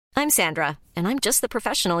I'm Sandra, and I'm just the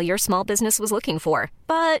professional your small business was looking for.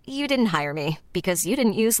 But you didn't hire me because you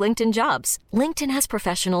didn't use LinkedIn Jobs. LinkedIn has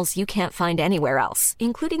professionals you can't find anywhere else,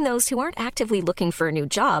 including those who aren't actively looking for a new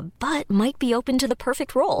job, but might be open to the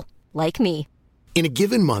perfect role, like me. In a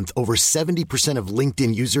given month, over 70% of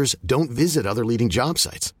LinkedIn users don't visit other leading job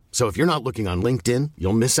sites. So if you're not looking on LinkedIn,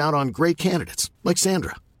 you'll miss out on great candidates like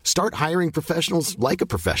Sandra. Start hiring professionals like a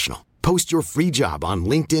professional. Post your free job on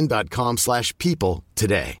linkedin.com/people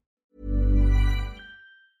today.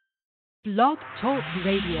 Blog Talk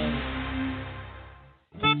Radio.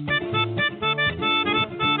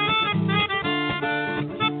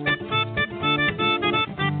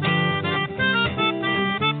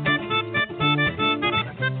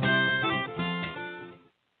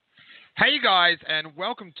 Hey guys, and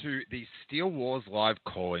welcome to the Steele Wars live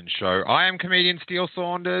call-in show. I am comedian Steele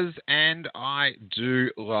Saunders, and I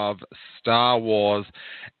do love Star Wars.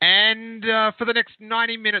 And for the next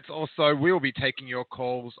 90 minutes or so, we'll be taking your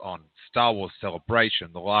calls on Star Wars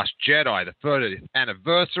Celebration, The Last Jedi, the 30th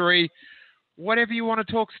anniversary, whatever you want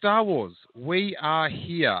to talk Star Wars. We are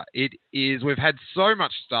here. We've had so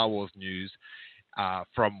much Star Wars news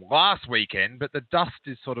from last weekend, but the dust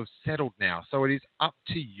is sort of settled now. So it is up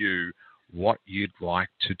to you what you'd like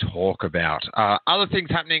to talk about. Other things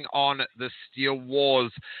happening on the Steele Wars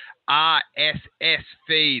RSS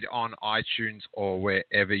feed on iTunes or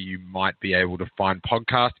wherever you might be able to find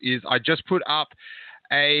podcasts is I just put up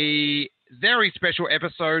a very special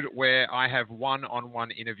episode where I have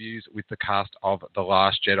one-on-one interviews with the cast of The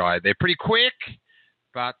Last Jedi. They're pretty quick,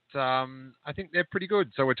 but I think they're pretty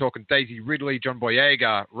good. So we're talking Daisy Ridley, John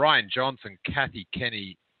Boyega, Rian Johnson, Kathleen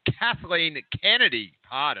Kennedy,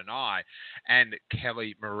 and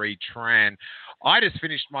Kelly Marie Tran. I just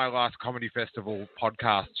finished my last Comedy Festival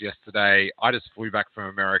podcast yesterday. I just flew back from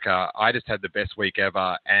America. I just had the best week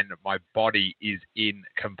ever, and my body is in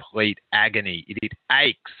complete agony. It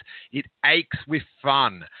aches. It aches with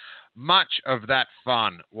fun. Much of that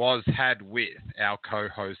fun was had with our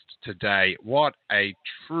co-host today. What a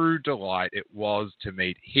true delight it was to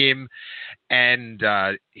meet him and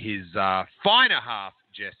his finer half,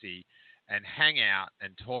 Jesse, and hang out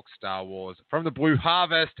and talk Star Wars from the Blue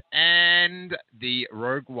Harvest and the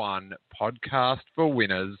Rogue One podcast for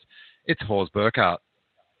winners. It's Hawes Burkhart.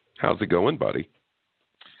 How's it going, buddy?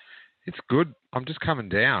 It's good. I'm just coming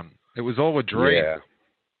down. It was all a dream.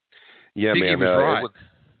 Yeah, man. Was right.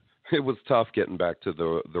 It was tough getting back to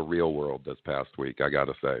the real world this past week, I got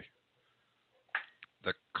to say.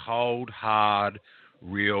 The cold, hard,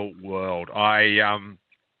 real world.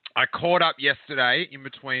 I caught up yesterday in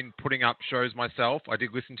between putting up shows myself. I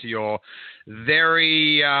did listen to your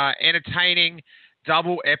very entertaining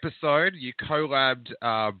double episode. You collabed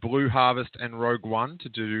Blue Harvest and Rogue One to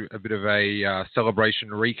do a bit of a celebration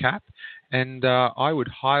recap. And I would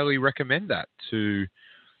highly recommend that to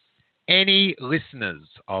any listeners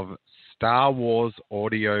of Star Wars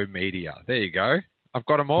audio media. There you go. I've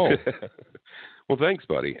got them all. Well, thanks,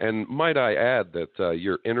 buddy. And might I add that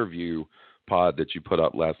your interview pod that you put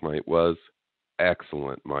up last night was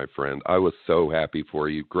excellent, my friend. I was so happy for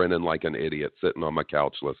you, grinning like an idiot, sitting on my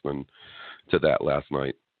couch listening to that last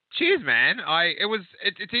night. Cheers, man.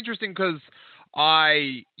 It's interesting because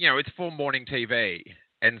it's full morning TV,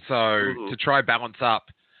 and so to try balance up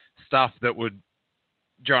stuff that would,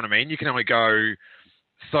 do you know what I mean? You can only go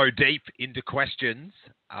so deep into questions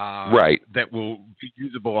right, that will be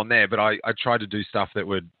usable on there, but I try to do stuff that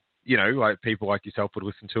would, like people like yourself would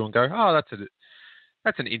listen to and go, oh,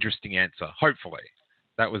 that's an interesting answer. Hopefully,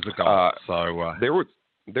 that was the goal. So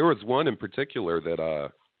there was one in particular that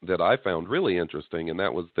I found really interesting, and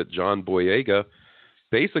that was that John Boyega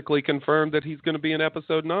basically confirmed that he's going to be in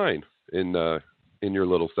Episode 9 in your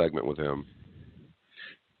little segment with him.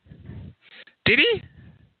 Did he?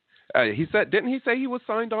 He said, didn't he say he was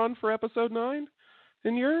signed on for Episode 9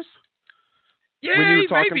 in yours? Yeah,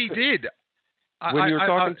 maybe he did. When you were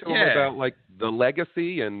talking to him about like the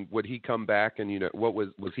legacy and would he come back and what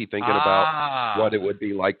was he thinking about what it would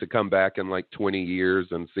be like to come back in like 20 years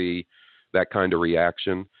and see that kind of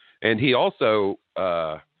reaction. And he also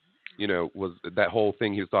was that whole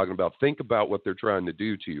thing he was talking about, think about what they're trying to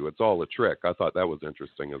do to you. It's all a trick. I thought that was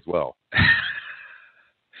interesting as well.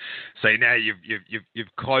 So now you're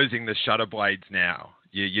closing the shutter blades now.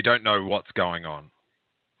 You don't know what's going on.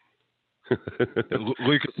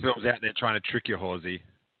 Lucasfilm's out there trying to trick you, Horsey.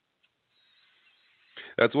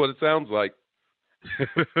 That's what it sounds like.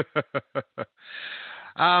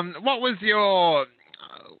 What was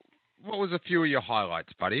a few of your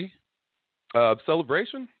highlights, buddy?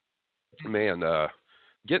 Celebration? Man,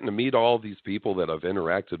 getting to meet all these people that I've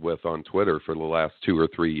interacted with on Twitter for the last 2 or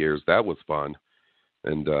 3 years, that was fun.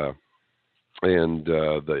 and the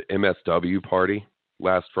MSW party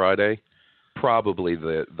last Friday, probably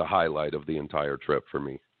the highlight of the entire trip for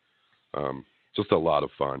me. Just a lot of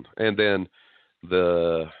fun. And then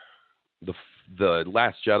the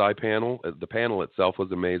Last Jedi panel, the panel itself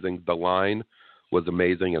was amazing. The line was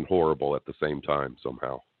amazing and horrible at the same time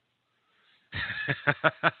somehow.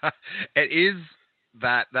 It is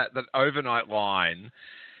that overnight line.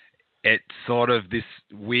 It's sort of this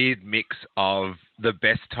weird mix of the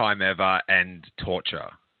best time ever and torture.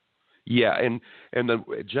 Yeah, and then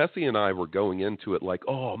Jesse and I were going into it like,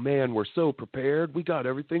 oh man, we're so prepared. We got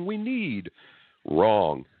everything we need.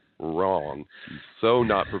 Wrong. So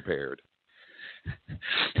not prepared.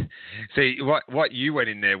 See, what you went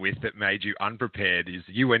in there with that made you unprepared is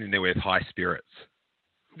you went in there with high spirits.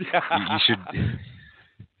 You should.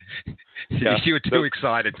 Yeah, you were too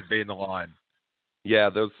excited to be in the line. Yeah,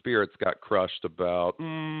 those spirits got crushed about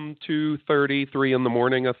 2:30, 3 in the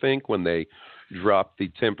morning, I think, when they dropped the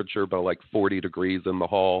temperature by like 40 degrees in the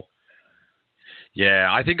hall. Yeah,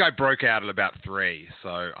 I think I broke out at about 3,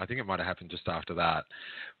 so I think it might have happened just after that.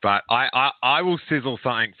 But I will sizzle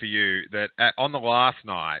something for you that on the last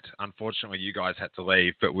night, unfortunately you guys had to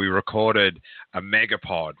leave, but we recorded a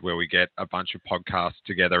megapod where we get a bunch of podcasts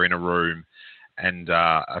together in a room and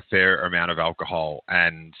a fair amount of alcohol.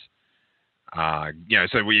 And,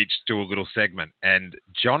 so we each do a little segment. And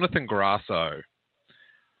Jonathan Grasso,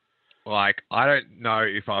 I don't know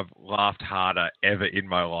if I've laughed harder ever in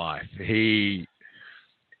my life. He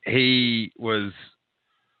was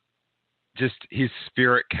just, his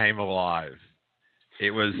spirit came alive. It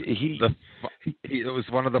was it was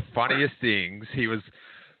one of the funniest things. He was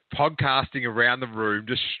podcasting around the room,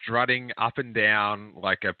 just strutting up and down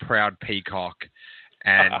like a proud peacock,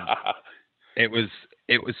 and it was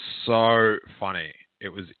so funny. It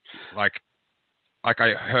was like I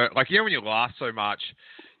heard, when you laugh so much,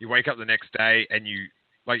 you wake up the next day and you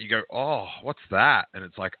go, oh, what's that? And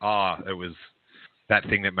it's like, it was that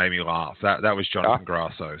thing that made me laugh. That was Jonathan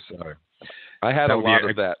Grasso. So I had a lot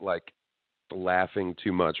of that, laughing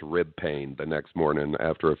too much rib pain the next morning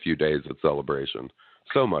after a few days of celebration.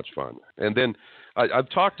 So much fun. And then I've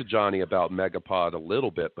talked to Johnny about Megapod a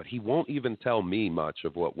little bit, but he won't even tell me much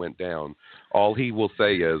of what went down. All he will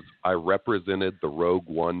say is, I represented the Rogue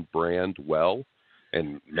One brand well.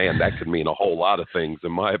 And, man, that could mean a whole lot of things,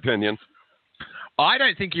 in my opinion. I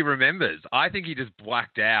don't think he remembers. I think he just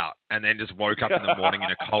blacked out and then just woke up in the morning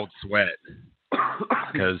in a cold sweat.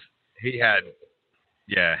 Because he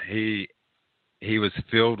was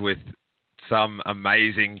filled with some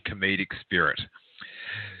amazing comedic spirit.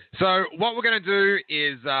 So what we're going to do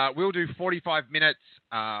is we'll do 45 minutes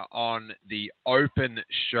on the open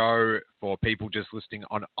show for people just listening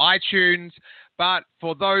on iTunes. But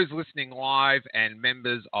for those listening live and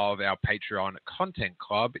members of our Patreon Content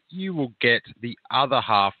Club, you will get the other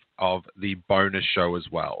half of the bonus show as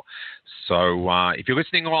well. So if you're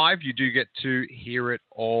listening live, you do get to hear it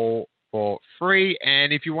all for free.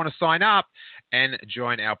 And if you want to sign up and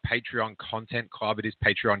join our Patreon Content Club, it is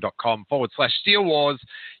patreon.com/Steele Wars.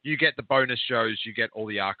 You get the bonus shows, you get all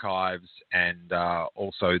the archives, and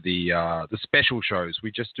also the special shows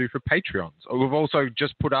we just do for Patreons. We've also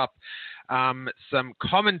just put up some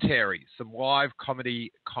commentaries, some live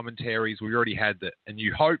comedy commentaries. We already had A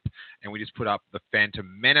New Hope, and we just put up The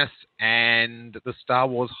Phantom Menace and the Star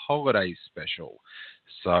Wars Holiday Special.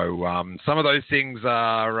 So some of those things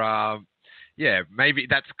are, maybe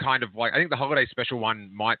that's kind of I think the Holiday Special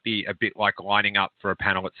one might be a bit like lining up for a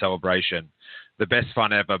panel at Celebration. The best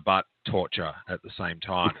fun ever, but torture at the same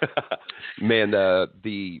time. Man,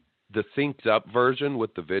 the synced up version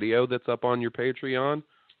with the video that's up on your Patreon,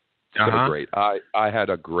 so great. I had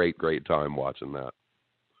a great time watching that.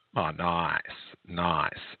 Oh, nice.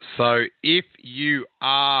 So if you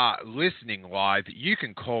are listening live, you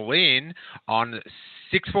can call in on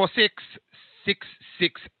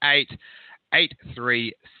 646-668-8360,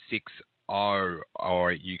 or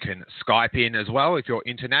you can Skype in as well. If you're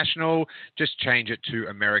international, just change it to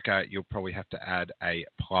America. You'll probably have to add a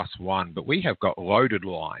 +1, but we have got loaded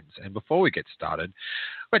lines. And before we get started,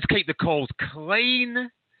 let's keep the calls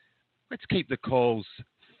clean. Let's keep the calls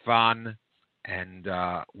fun. And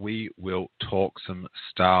we will talk some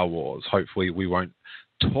Star Wars. Hopefully we won't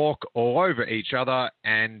talk all over each other,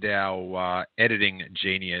 and our editing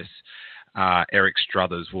genius, Eric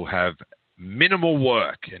Struthers, will have minimal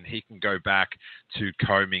work, and he can go back to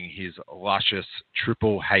combing his luscious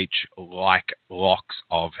Triple H-like locks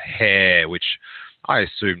of hair, which I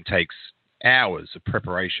assume takes hours of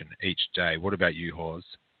preparation each day. What about you, Hawes?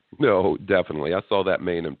 No, definitely. I saw that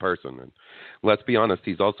mane in person. And let's be honest,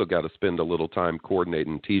 he's also got to spend a little time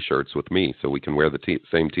coordinating T-shirts with me so we can wear the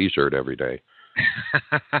same T-shirt every day.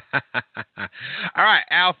 All right,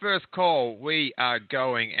 our first call. We are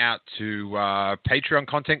going out to Patreon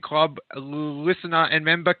Content Club listener and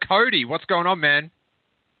member Cody. What's going on, man?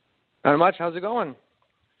 Not much. How's it going?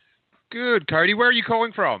 Good, Cody. Where are you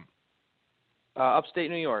calling from? Upstate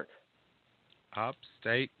New York.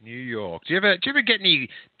 Upstate New York. Do you ever get any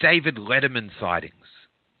David Letterman sightings?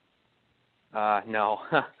 No,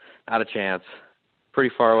 not a chance.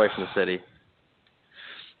 Pretty far away from the city.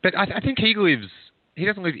 But I think he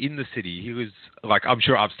doesn't live in the city. He lives, I'm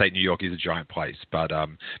sure upstate New York is a giant place. But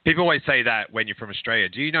people always say that when you're from Australia.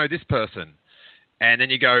 Do you know this person? And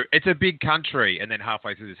then you go, it's a big country. And then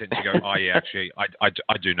halfway through the sentence, you go, oh, yeah, actually,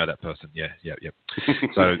 I do know that person. Yeah.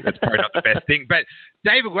 So that's probably not the best thing. But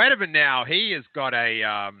David Letterman now, he has got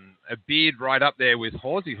a beard right up there with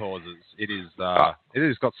horsey horses. It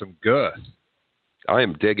has got some girth. I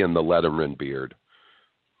am digging the Letterman beard.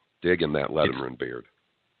 Digging that Letterman beard.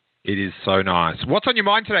 It is so nice. What's on your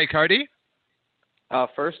mind today, Cody?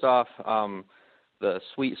 First off, the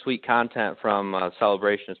sweet content from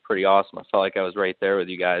Celebration is pretty awesome. I felt like I was right there with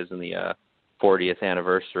you guys in the 40th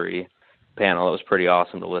anniversary panel. It was pretty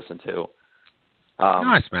awesome to listen to.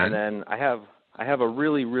 Nice, man. And then I have a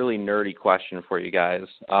really, really nerdy question for you guys.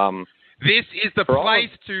 This is the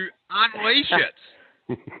place to unleash it.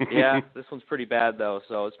 Yeah, this one's pretty bad though.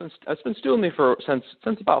 So it's been stewing me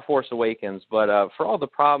since about Force Awakens. But for all the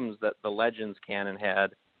problems that the Legends canon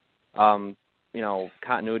had,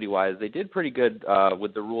 continuity-wise, they did pretty good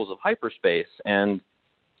with the rules of hyperspace. And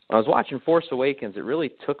when I was watching Force Awakens, it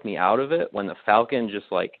really took me out of it when the Falcon just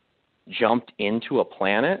jumped into a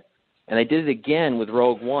planet, and they did it again with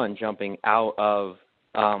Rogue One jumping out of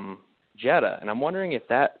Jeddah. And I'm wondering if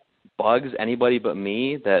that bugs anybody but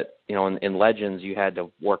me, that in Legends you had to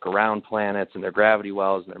work around planets and their gravity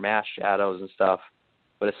wells and their mass shadows and stuff,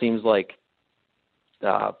 but it seems like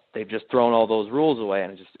they've just thrown all those rules away.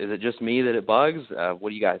 And is it just me that it bugs? What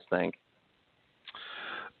do you guys think?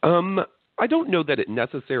 I don't know that it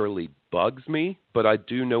necessarily bugs me, but I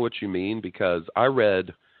do know what you mean, because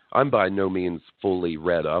I'm by no means fully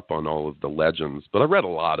read up on all of the Legends, but I read a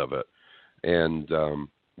lot of it. And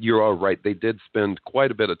you're all right. They did spend quite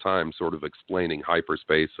a bit of time sort of explaining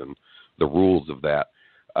hyperspace and the rules of that.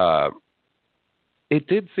 It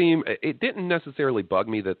didn't necessarily bug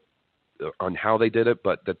me that on how they did it,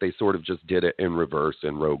 but that they sort of just did it in reverse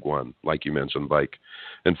in Rogue One, like you mentioned. Like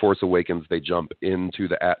in Force Awakens, they jump into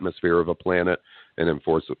the atmosphere of a planet, and in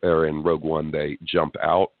Rogue One, they jump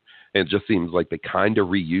out. And it just seems like they kind of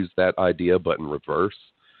reused that idea, but in reverse.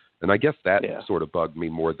 And I guess that sort of bugged me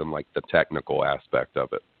more than the technical aspect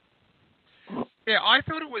of it. Yeah, I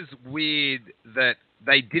thought it was weird that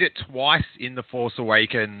they did it twice in The Force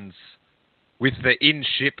Awakens with the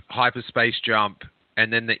in-ship hyperspace jump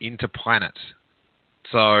and then the interplanet.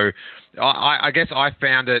 So I guess I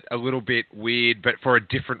found it a little bit weird, but for a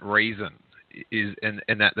different reason,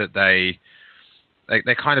 in that they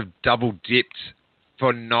kind of double dipped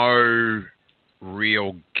for no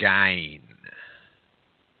real gain.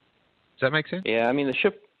 Does that make sense? Yeah, I mean the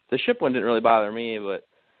ship one didn't really bother me, but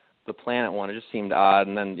the planet one, it just seemed odd.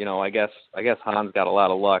 And then I guess Han's got a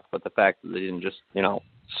lot of luck, but the fact that they didn't just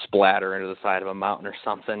splatter into the side of a mountain or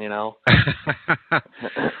something,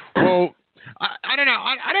 Well, I don't know.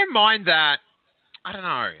 I don't mind that. I don't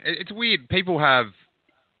know. It's weird. People have,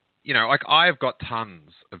 I've got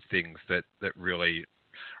tons of things that really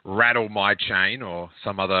rattle my chain, or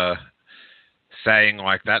some other saying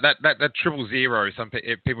like that. That 000. Some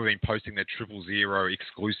people have been posting their 000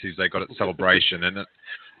 exclusives they got at Celebration, and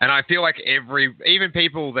I feel like even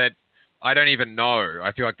people that I don't even know,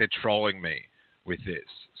 I feel like they're trolling me with this.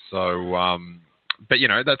 So, but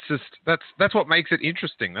that's what makes it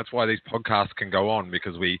interesting. That's why these podcasts can go on,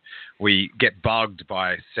 because we get bugged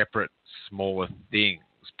by separate, smaller things.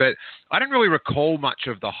 But I don't really recall much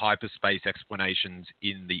of the hyperspace explanations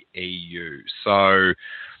in the EU. So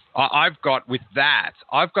I've got that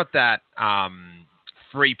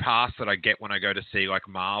free pass that I get when I go to see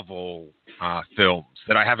Marvel films,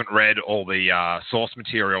 that I haven't read all the source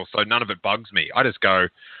material, so none of it bugs me. I just go,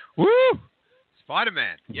 woo,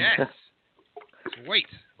 Spider-Man, yes, sweet.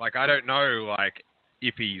 I don't know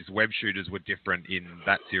if his web shooters were different in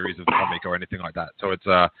that series of the comic or anything like that. So it's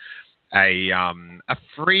a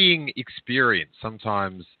freeing experience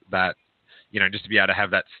sometimes, that just to be able to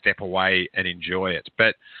have that step away and enjoy it.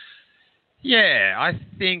 But yeah, I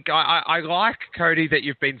think I like, Cody, that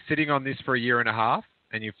you've been sitting on this for a year and a half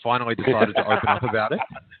and you've finally decided to open up about it.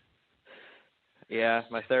 Yeah,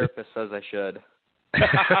 my therapist says I should.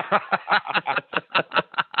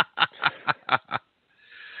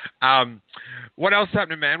 What else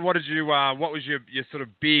happened, man? What was your sort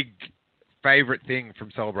of big favorite thing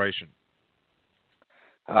from Celebration?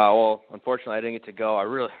 Well, unfortunately, I didn't get to go. I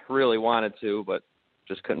really, really wanted to, but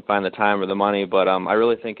just couldn't find the time or the money. But I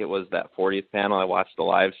really think it was that 40th panel. I watched the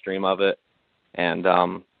live stream of it, and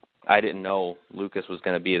I didn't know Lucas was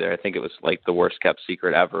going to be there. I think it was like the worst kept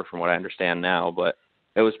secret ever, from what I understand now. But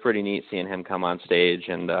it was pretty neat seeing him come on stage,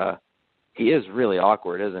 and he is really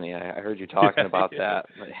awkward, isn't he? I heard you talking about that.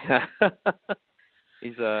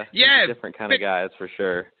 He's a different kind of guy, that's for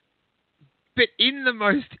sure. But in the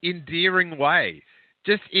most endearing way.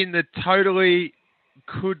 Just in the totally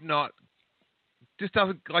just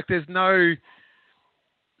doesn't, like, there's no,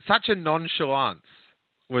 such a nonchalance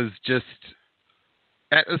was just,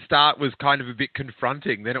 at the start was kind of a bit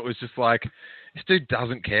confronting. Then it was just like, this dude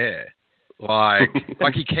doesn't care. Like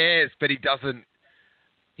he cares, but he doesn't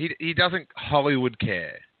Hollywood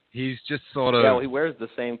care. He's just sort of... Yeah, well, he wears the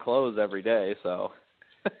same clothes every day, so...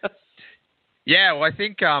 Yeah, well, I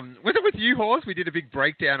think, was it with you, Horse? We did a big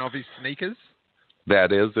breakdown of his sneakers.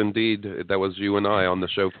 That is indeed. That was you and I on the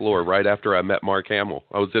show floor right after I met Mark Hamill.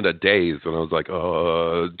 I was in a daze, and I was like,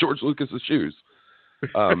 George Lucas's shoes.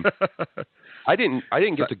 I didn't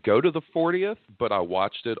get to go to the 40th, but I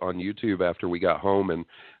watched it on YouTube after we got home, and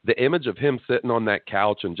the image of him sitting on that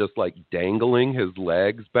couch and just like dangling his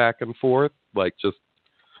legs back and forth, like just,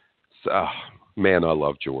 man, I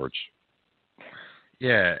love George.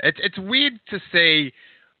 Yeah, it's weird to see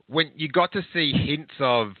when you got to see hints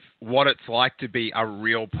of what it's like to be a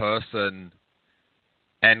real person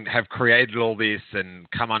and have created all this and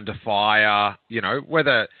come under fire,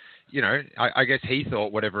 whether, I guess he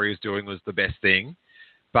thought whatever he was doing was the best thing.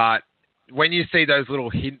 But when you see those little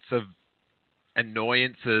hints of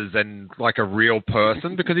annoyances and like a real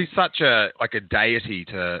person, because he's such a deity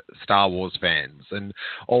to Star Wars fans and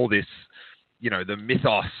all this, the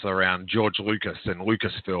mythos around George Lucas and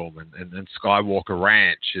Lucasfilm and Skywalker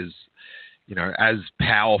Ranch is, as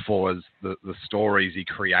powerful as the stories he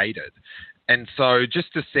created. And so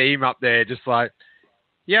just to see him up there, just like,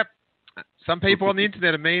 yep, some people on the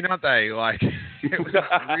internet are mean, aren't they? Like, it was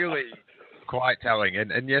really quite telling.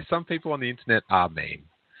 And yes, some people on the internet are mean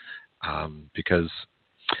because,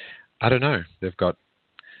 I don't know, they've got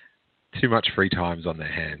too much free times on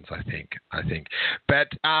their hands, I think. But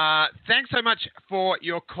thanks so much for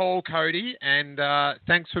your call, Cody, and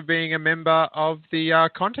thanks for being a member of the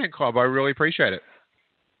Content Club. I really appreciate it.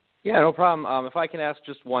 Yeah, no problem. If I can ask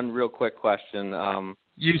just one real quick question.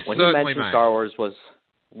 You when certainly he mentioned may.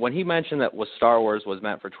 When he mentioned that Star Wars was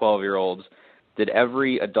meant for 12-year-olds, did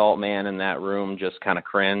every adult man in that room just kind of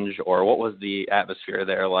cringe, or what was the atmosphere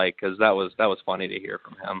there like? Because that was funny to hear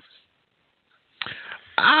from him.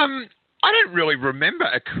 I don't really remember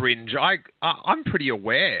a cringe. I'm pretty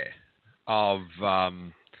aware of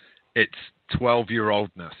its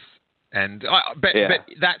 12-year-oldness. But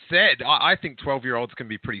that said, I think 12-year-olds can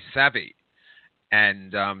be pretty savvy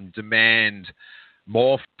and demand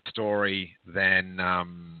more story than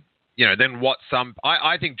what some...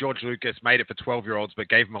 I think George Lucas made it for 12-year-olds but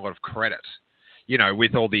gave him a lot of credit,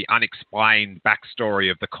 with all the unexplained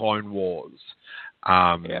backstory of the Clone Wars.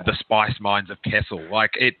 The spice mines of Kessel.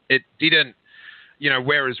 Like it didn't,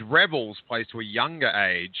 whereas Rebels plays to a younger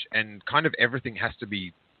age and kind of everything has to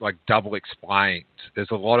be like double explained.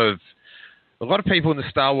 There's a lot of people in the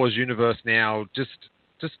Star Wars universe now just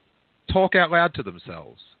talk out loud to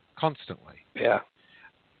themselves constantly. Yeah.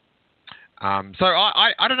 So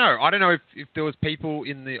I don't know. I don't know if there was people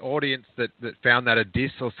in the audience that found that a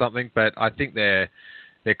diss or something, but I think they're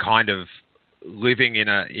kind of living in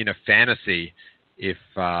a fantasy if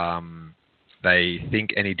they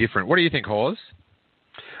think any different. What do you think, Hawes?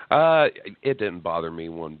 It didn't bother me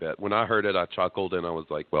one bit. When I heard it, I chuckled, and I was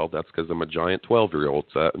like, well, that's because I'm a giant 12-year-old,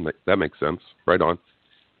 so that makes sense. Right on.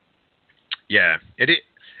 Yeah, it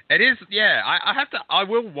is, yeah. I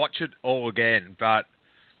will watch it all again, but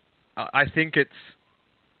I think it's,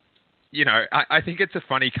 I think it's a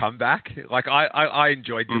funny comeback. Like, I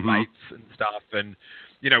enjoy debates and stuff, and,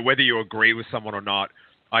 whether you agree with someone or not,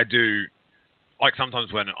 I do. Like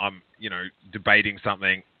sometimes when I'm, debating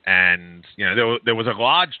something and, there was a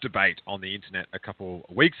large debate on the internet a couple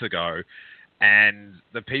of weeks ago and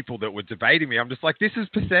the people that were debating me, I'm just like, this is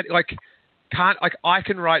pathetic. Like, I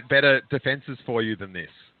can write better defenses for you than this.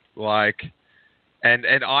 Like, and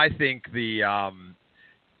I think the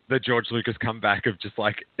George Lucas comeback of just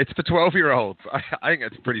like, it's for 12-year-olds. I think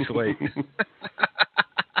that's pretty sweet.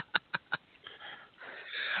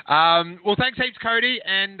 Well, thanks heaps, Cody,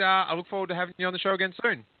 and I look forward to having you on the show again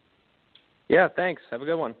soon. Yeah, thanks. Have a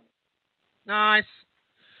good one. Nice.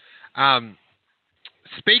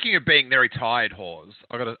 Speaking of being very tired, Hawes,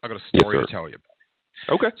 I got a story to tell you.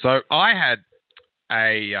 Okay. So I had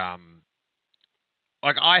I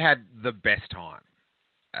had the best time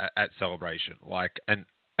at Celebration. Like an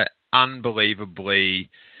unbelievably,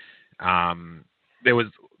 there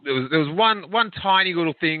was one tiny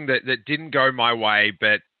little thing that didn't go my way,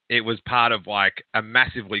 but it was part of like a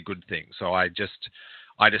massively good thing. So I just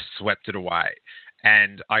swept it away.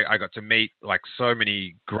 And I got to meet like so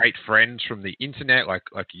many great friends from the internet, like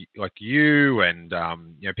you and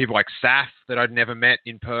people like Saf that I'd never met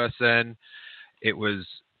in person. It was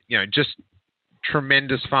just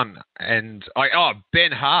tremendous fun. And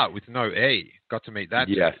Ben Hart with no E, got to meet that.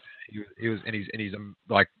 Yes, he was and he's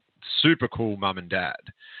like super cool mum and dad.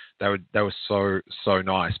 They were so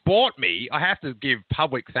nice. Bought me. I have to give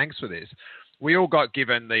public thanks for this. We all got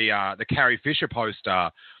given the Carrie Fisher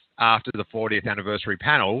poster. After the 40th anniversary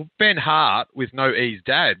panel, Ben Hart, with no E's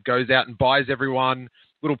dad, goes out and buys everyone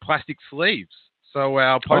little plastic sleeves so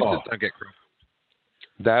our posters don't get crumpled.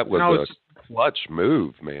 That was a clutch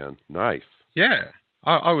move, man. Nice. Yeah,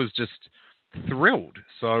 I was just thrilled.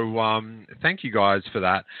 So thank you guys for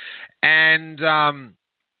that. And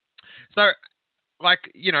so,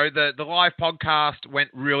 like, the live podcast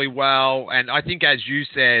went really well. And I think, as you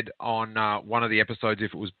said on one of the episodes,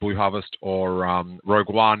 if it was Blue Harvest or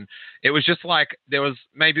Rogue One, it was just like there was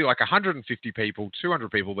maybe like 150 people,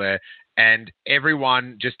 200 people there, and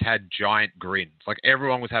everyone just had giant grins. Like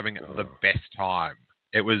everyone was having the best time.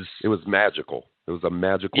 It was magical. It was a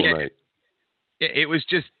magical night. It was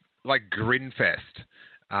just like Grin Fest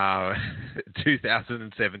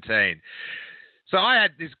 2017. So I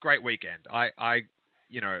had this great weekend. I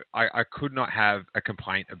could not have a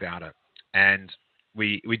complaint about it. And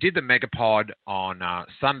we did the Megapod on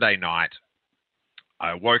Sunday night.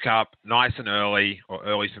 I woke up nice and early, or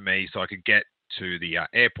early for me, so I could get to the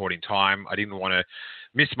airport in time. I didn't want to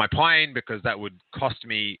miss my plane because that would cost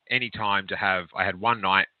me any time to have. I had one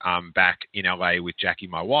night back in LA with Jackie,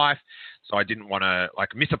 my wife, so I didn't want to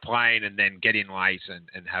like miss a plane and then get in late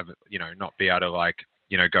and have not be able to like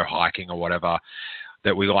go hiking or whatever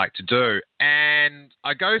that we like to do. And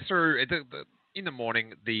I go through in the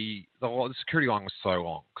morning. The security line was so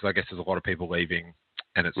long because I guess there's a lot of people leaving,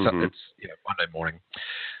 and it's Monday morning.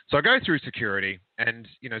 So I go through security, and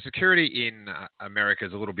security in America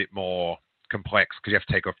is a little bit more complex because you have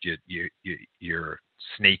to take off your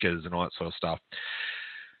sneakers and all that sort of stuff.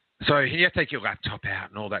 So you have to take your laptop out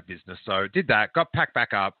and all that business. So did that, got packed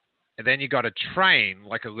back up. And then you got a train,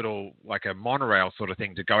 like a monorail sort of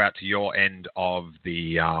thing, to go out to your end of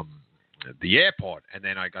the airport. And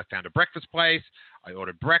then I found a breakfast place. I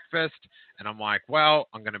ordered breakfast, and I'm like, well,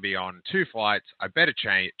 I'm going to be on 2 flights. I better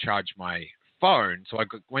charge my phone. So I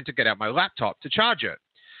went to get out my laptop to charge it.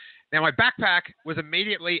 Now my backpack was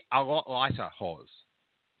immediately a lot lighter, Hawes.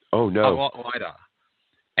 Oh no, a lot lighter.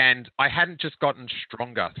 And I hadn't just gotten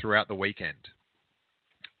stronger throughout the weekend.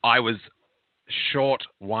 I was short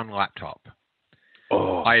one laptop.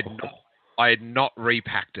 I had not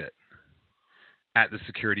repacked it at the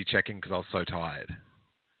security check-in because I was so tired.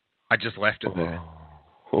 I just left it there.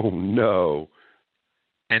 Oh no.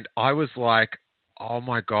 And I was like, oh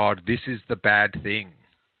my God, this is the bad thing.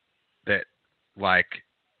 That like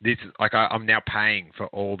this is like I'm now paying for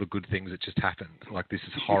all the good things that just happened. Like this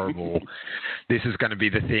is horrible. This is going to be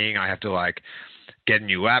the thing. I have to like get a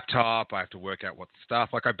new laptop. I have to work out what stuff.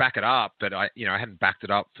 Like I back it up, but I hadn't backed it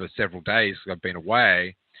up for several days because I've been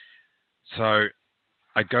away. So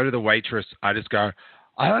I go to the waitress. I just go,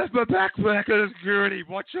 I have my backpack at security.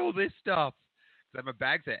 Watch all this stuff. So my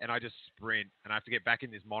bag's there, and I just sprint, and I have to get back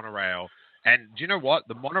in this monorail. And do you know what?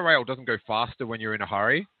 The monorail doesn't go faster when you're in a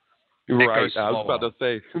hurry. Right. I was about to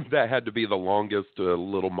say that had to be the longest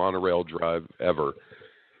little monorail drive ever.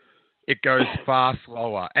 It goes far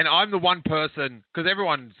slower. And I'm the one person, because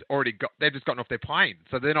everyone's they've just gotten off their plane,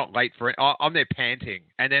 so they're not late for it. I'm there panting.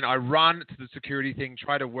 And then I run to the security thing,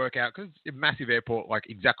 try to work out, because it's a massive airport, like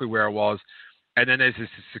exactly where I was. And then there's this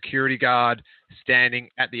security guard standing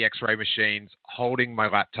at the X-ray machines, holding my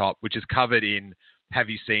laptop, which is covered in "Have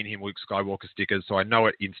you seen him?" Luke Skywalker stickers, so I know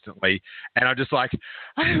it instantly. And I'm just like,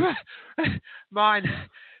 mine,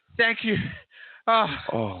 thank you.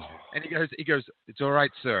 Oh. And he goes, it's all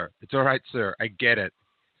right, sir. It's all right, sir. I get it.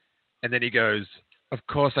 And then he goes, of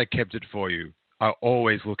course I kept it for you. I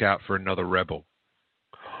always look out for another rebel.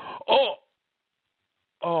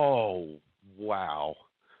 Oh, wow.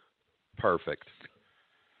 Perfect.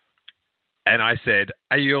 And I said,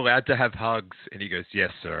 are you allowed to have hugs? And he goes,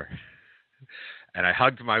 yes, sir. And I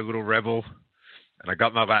hugged my little rebel, and I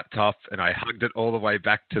got my laptop, and I hugged it all the way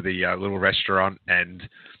back to the little restaurant, and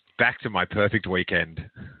back to my perfect weekend.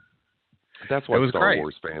 That's what Star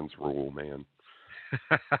Wars fans rule, man.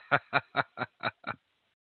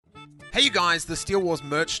 Hey you guys, the Steele Wars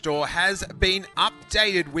merch store has been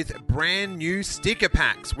updated with brand new sticker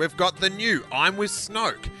packs. We've got the new I'm with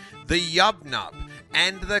Snoke, the Yub Nub,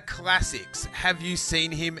 and the classics Have You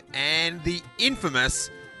Seen Him, and the infamous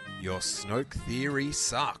Your Snoke Theory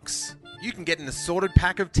Sucks. You can get an assorted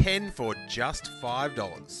pack of 10 for just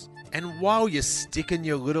 $5. And while you're sticking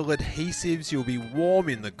your little adhesives, you'll be warm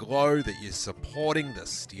in the glow that you're supporting the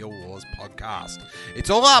Steele Wars podcast. It's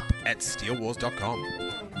all up at steelewars.com.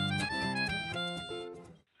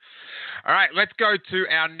 All right, let's go to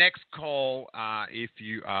our next call. If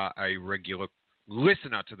you are a regular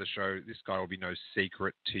listener to the show, this guy will be no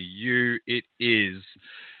secret to you. It is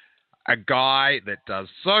a guy that does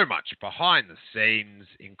so much behind the scenes,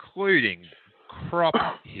 including crop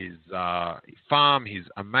his farm, his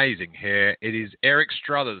amazing hair. It is Eric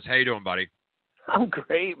Struthers. How you doing, buddy? I'm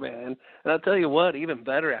great, man. And I'll tell you what, even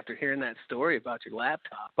better after hearing that story about your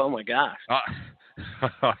laptop. Oh my gosh.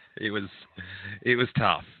 It was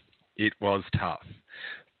tough. It was tough.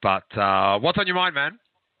 But what's on your mind, man?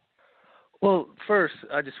 Well, first,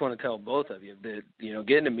 I just want to tell both of you that,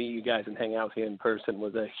 getting to meet you guys and hang out with you in person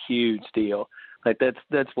was a huge deal. Like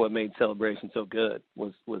that's what made Celebration so good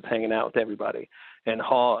was hanging out with everybody. And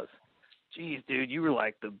Hawes, geez, dude, you were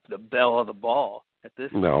like the belle of the ball at this.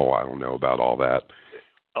 No, I don't know about all that.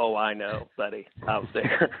 Oh, I know, buddy. I was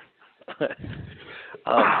there.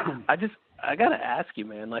 I got to ask you,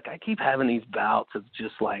 man, like I keep having these bouts of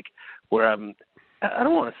just like where I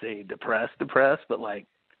don't want to say depressed, but like,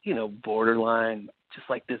 borderline, just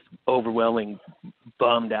like this overwhelming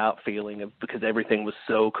bummed out feeling of because everything was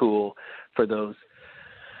so cool for those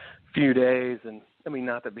few days. And I mean,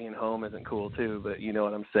 not that being home isn't cool too, but you know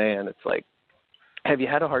what I'm saying? It's like, have you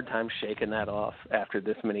had a hard time shaking that off after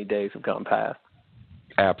this many days have gone past?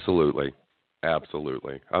 Absolutely.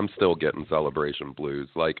 I'm still getting Celebration blues.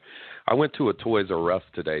 Like, I went to a Toys R Us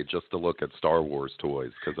today just to look at Star Wars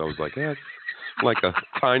toys because I was like, it's like a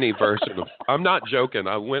tiny version of. I'm not joking.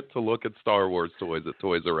 I went to look at Star Wars toys at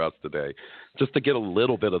Toys R Us today just to get a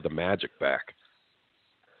little bit of the magic back.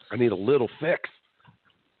 I need a little fix.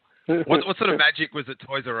 What sort of magic was at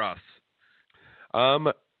Toys R Us?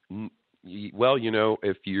 Well,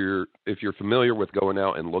 if you're familiar with going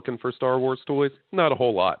out and looking for Star Wars toys, not a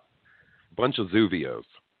whole lot. Bunch of Zuvios.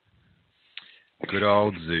 Good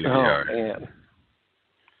old Zuvio. Oh, man.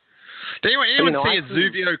 Did anyone see a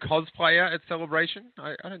Zuvio cosplayer at Celebration?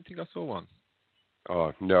 I don't think I saw one.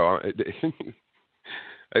 Oh, no.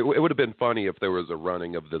 It would have been funny if there was a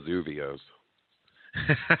running of the Zuvios.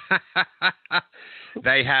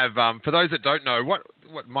 They have, for those that don't know,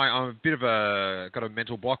 I'm a bit of got a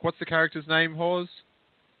mental block. What's the character's name, Hawes?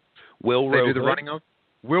 Wilro They do the Hood? running of?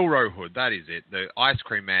 Wilro Hood, that is it. The ice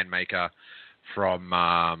cream man maker from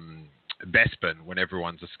Bespin when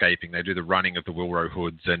everyone's escaping. They do the running of the Wilro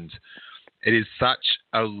Hoods, and it is such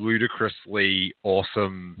a ludicrously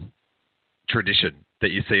awesome tradition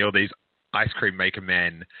that you see all these ice cream maker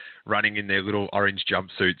men running in their little orange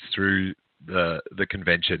jumpsuits through the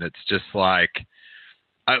convention. It's just like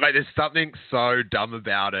there's something so dumb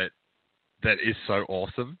about it that is so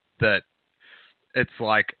awesome that it's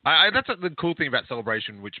like that's the cool thing about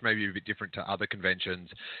Celebration, which may be a bit different to other conventions,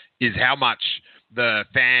 is how much the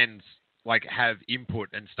fans like have input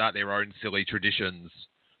and start their own silly traditions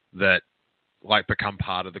that like become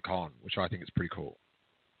part of the con, which I think is pretty cool.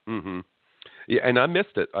 Mm-hmm. Yeah, and I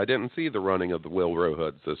missed it. I didn't see the running of the Wilro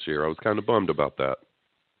Hoods this year. I was kind of bummed about that.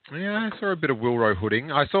 Yeah, I saw a bit of Wilro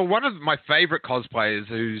Hooding. I saw one of my favorite cosplayers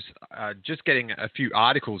who's just getting a few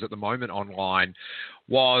articles at the moment online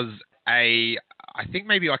was I think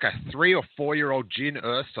maybe like a 3 or 4 year old Jyn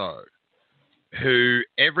Erso, who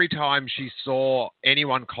every time she saw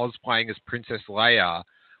anyone cosplaying as Princess Leia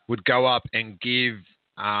would go up and give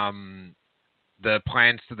the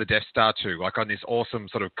plans to the Death Star to, like on this awesome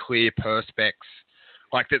sort of clear perspex,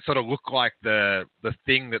 like that sort of look like the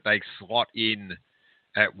thing that they slot in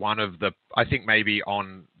at one of the, I think maybe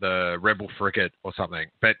on the Rebel frigate or something.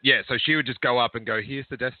 But yeah, so she would just go up and go, here's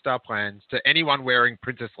the Death Star plans to anyone wearing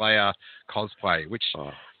Princess Leia cosplay, which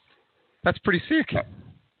that's pretty sick.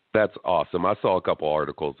 That's awesome. I saw a couple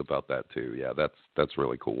articles about that too. Yeah, that's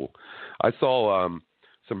really cool. I saw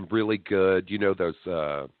some really good,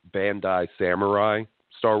 those Bandai Samurai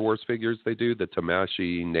Star Wars figures they do, the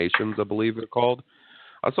Tamashii Nations, I believe they're called.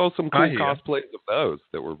 I saw some cool cosplays of those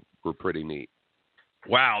that were pretty neat.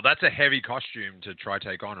 Wow, that's a heavy costume to try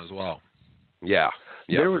take on as well. Yeah,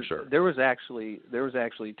 for sure. There was actually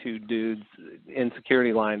 2 dudes in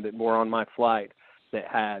security line that were on my flight that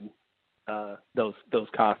had those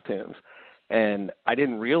costumes. And I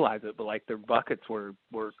didn't realize it, but like their buckets were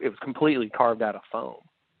it was completely carved out of foam.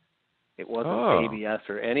 It wasn't ABS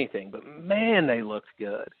or anything, but man, they looked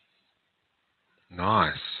good.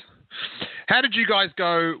 Nice. How did you guys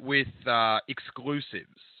go with exclusives?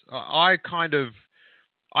 I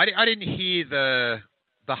didn't hear the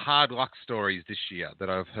hard luck stories this year that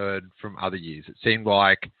I've heard from other years. It seemed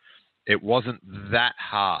like it wasn't that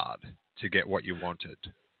hard to get what you wanted.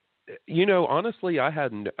 Honestly,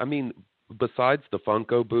 besides the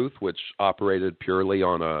Funko booth, which operated purely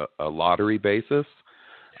on a lottery basis,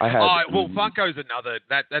 I had. Funko's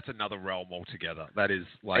that's another realm altogether. That is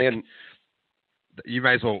like, you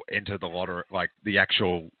may as well enter the lottery, like the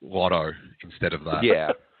actual lotto, instead of that.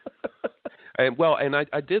 Yeah. And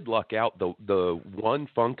I did luck out. The one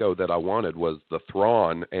Funko that I wanted was the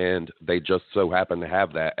Thrawn, and they just so happened to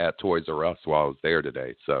have that at Toys R Us while I was there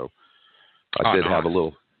today. So I did have a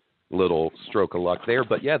little stroke of luck there.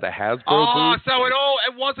 But yeah, the Hasbro booth. So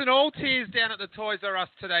it wasn't all tears down at the Toys R Us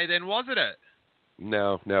today, then, wasn't it?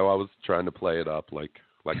 No, I was trying to play it up like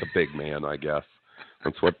a big man, I guess.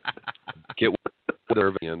 That's what get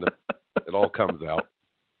there, and it all comes out.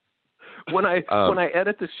 When I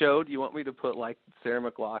edit the show, do you want me to put like Sarah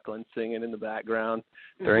McLachlan singing in the background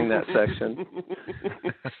during that section?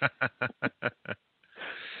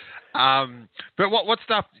 But what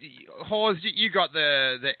stuff, Hawes? You got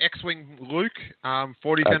the X-Wing Luke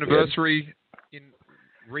 40th anniversary in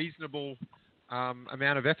reasonable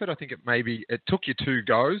amount of effort. I think it took you 2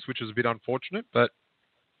 goes, which was a bit unfortunate, but.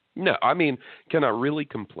 No, can I really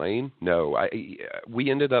complain? No,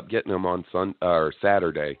 we ended up getting them on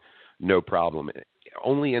Saturday, no problem.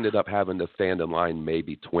 Only ended up having to stand in line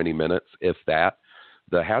maybe 20 minutes, if that.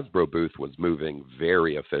 The Hasbro booth was moving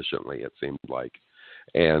very efficiently, it seemed like.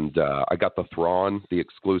 And I got the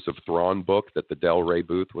exclusive Thrawn book that the Del Rey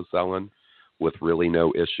booth was selling with really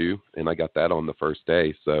no issue, and I got that on the first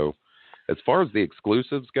day. So as far as the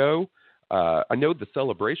exclusives go, I know the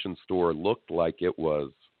Celebration store looked like it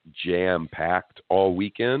was jam-packed all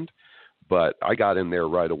weekend, but I got in there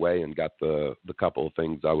right away and got the couple of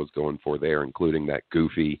things I was going for there, including that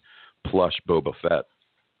goofy plush Boba Fett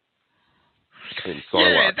in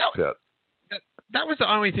Sarlacc pit. That was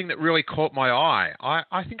the only thing that really caught my eye.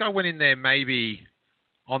 I think I went in there maybe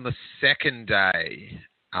on the second day,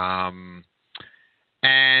 and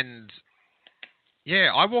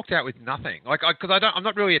yeah, I walked out with nothing. Because I'm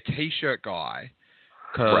not really a T-shirt guy,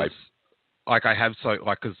 because like I have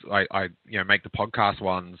because I make the podcast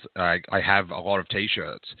ones. I have a lot of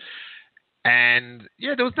T-shirts, and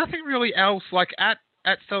yeah, there was nothing really else. Like at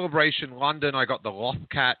Celebration London, I got the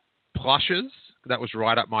Lothcat plushes. That was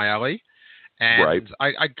right up my alley. And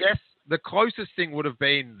I guess the closest thing would have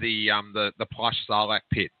been the plush Sarlacc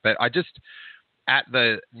pit. But at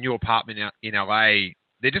the new apartment in LA,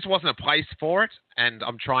 there just wasn't a place for it. And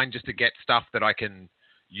I'm trying just to get stuff that I can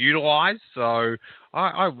utilize. So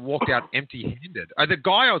I walked out empty-handed. The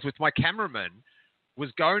guy I was with, my cameraman,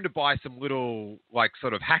 was going to buy some little, like,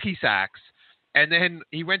 sort of hacky sacks. And then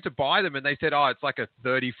he went to buy them and they said, it's like a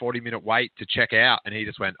 30, 40-minute wait to check out. And he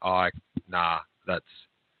just went, nah, that's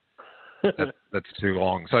too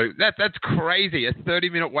long. So that's crazy. A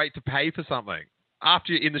 30-minute wait to pay for something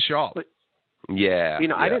after you're in the shop. Yeah.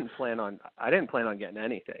 I didn't plan on getting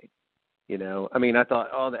anything. I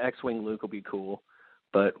thought, the X-Wing Luke will be cool,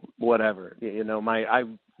 but whatever. I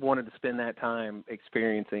wanted to spend that time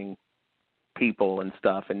experiencing people and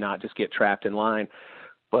stuff and not just get trapped in line.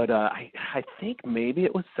 But I think maybe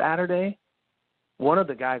it was Saturday. One of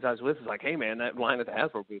the guys I was with was like, "Hey man, that line at the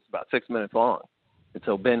Hasbro booth is about 6 minutes long." And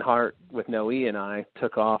so Ben Hart with No E and I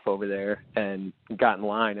took off over there and got in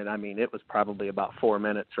line. And it was probably about 4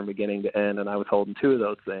 minutes from beginning to end. And I was holding 2 of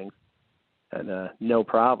those things and no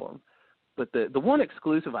problem. But the one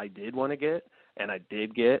exclusive I did want to get, and I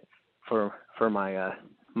did get for my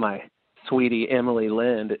my sweetie Emily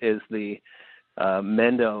Lind, is the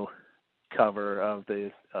Mendo cover of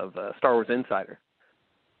Star Wars Insider.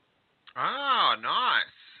 Oh, nice.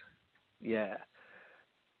 Yeah.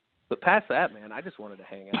 But past that, man, I just wanted to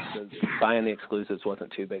hang out because buying the exclusives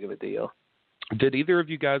wasn't too big of a deal. Did either of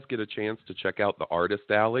you guys get a chance to check out the Artist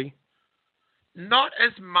Alley? Not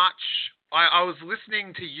as much. I was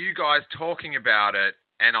listening to you guys talking about it,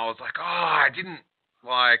 and I was like, I didn't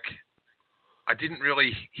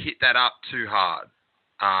really hit that up too hard.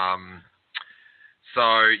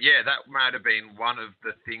 So, yeah, that might have been one of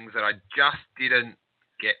the things that I just didn't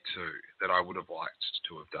get to that I would have liked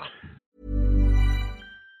to have done.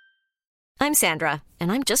 I'm Sandra,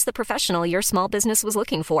 and I'm just the professional your small business was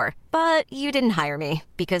looking for. But you didn't hire me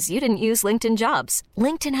because you didn't use LinkedIn Jobs.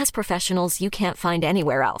 LinkedIn has professionals you can't find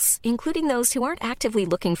anywhere else, including those who aren't actively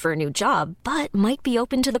looking for a new job, but might be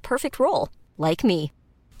open to the perfect role, like me.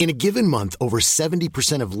 In a given month, over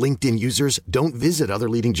 70% of LinkedIn users don't visit other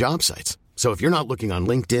leading job sites. So if you're not looking on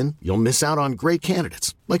LinkedIn, you'll miss out on great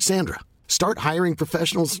candidates like Sandra. Start hiring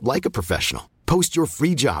professionals like a professional. Post your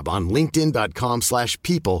free job on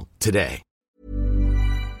linkedin.com/people today.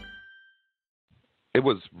 It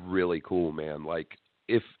was really cool, man. Like,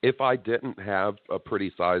 if I didn't have a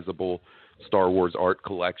pretty sizable Star Wars art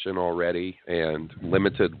collection already and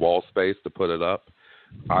limited wall space to put it up,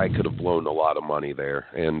 I could have blown a lot of money there.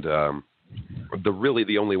 And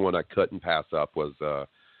the only one I couldn't pass up was a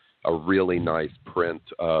really nice print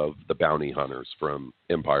of the bounty hunters from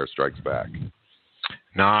Empire Strikes Back.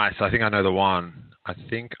 Nice. I think I know the one.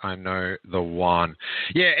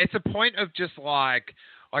 Yeah, it's a point of just like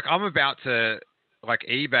I'm about to like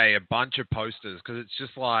eBay a bunch of posters because it's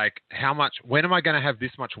just like when am I going to have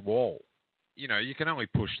this much wall? You know, you can only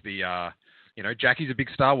push the, Jackie's a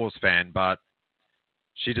big Star Wars fan, but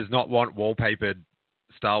she does not want wallpapered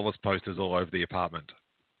Star Wars posters all over the apartment.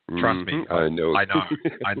 Trust me. I know.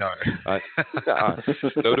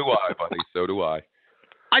 So do I, buddy. So do I.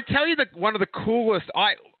 I tell you that one of the coolest,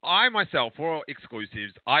 I myself, for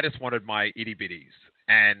exclusives, I just wanted my itty bitties.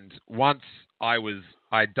 And once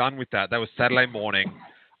I'd done with that was Saturday morning.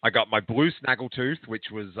 I got my blue Snaggletooth,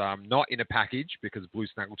 which was not in a package because blue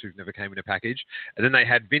Snaggletooth never came in a package. And then they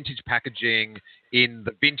had vintage packaging in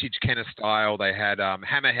the vintage Kenner style. They had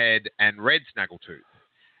Hammerhead and red Snaggletooth.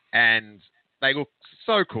 And they looked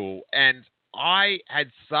so cool. And I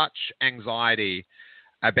had such anxiety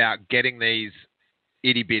about getting these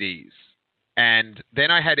itty bitties. And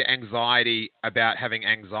then I had anxiety about having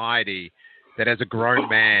anxiety that as a grown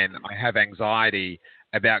man, I have anxiety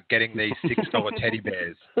about getting these $6 teddy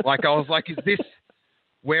bears. Like, I was like, is this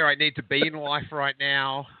where I need to be in life right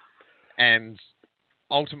now? And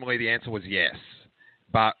ultimately the answer was yes.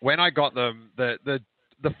 But when I got them, the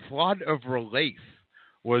flood of relief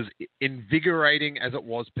was invigorating as it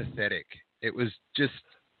was pathetic. It was just...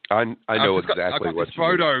 I know exactly I got what this you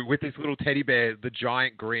photo mean. with this little teddy bear, the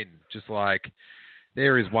giant grin, just like,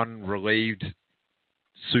 there is one relieved,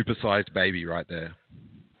 supersized baby right there.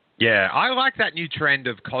 Yeah, I like that new trend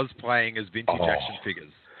of cosplaying as vintage action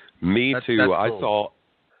figures. Me too. That's I cool. saw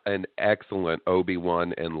an excellent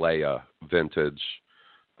Obi-Wan and Leia vintage,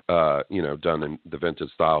 done in the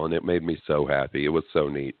vintage style, and it made me so happy. It was so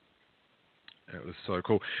neat. It was so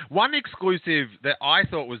cool. One exclusive that I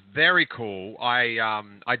thought was very cool, I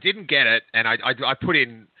didn't get it, and I put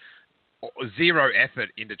in zero effort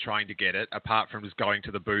into trying to get it, apart from just going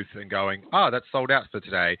to the booth and going, oh, that's sold out for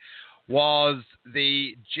today, was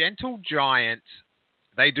the Gentle Giant.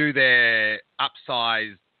 They do their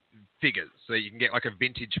upsized figures, so you can get like a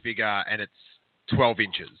vintage figure and it's 12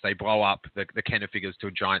 inches. They blow up the Kenner figures to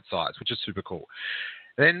a giant size, which is super cool.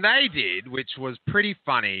 Then they did, which was pretty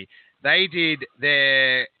funny, they did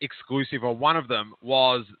their exclusive, or one of them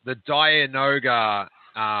was the Dianoga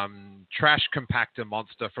trash compactor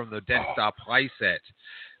monster from the Death Star playset.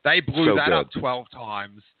 They blew that up 12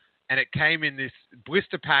 times, and it came in this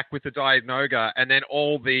blister pack with the Dianoga, and then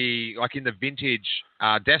all the, like in the vintage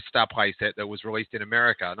Death Star playset that was released in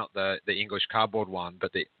America, not the English cardboard one,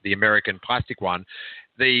 but the American plastic one,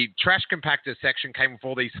 the trash compactor section came with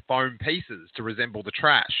all these foam pieces to resemble the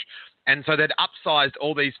trash. And so they'd upsized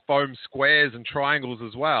all these foam squares and triangles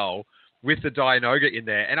as well with the Dianoga in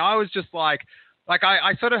there. And I was just like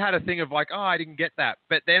I sort of had a thing of like, oh, I didn't get that.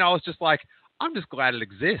 But then I was just like, I'm just glad it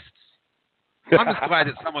exists. I'm just glad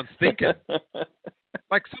that someone's thinking.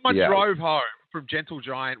 Like someone drove home from Gentle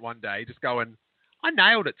Giant one day just going, I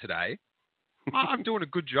nailed it today. I'm doing a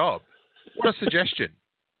good job. What a suggestion.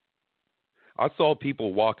 I saw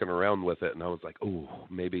people walking around with it, and I was like, oh,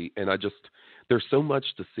 maybe. And there's so much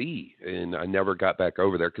to see, and I never got back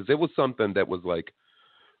over there because it was something that was like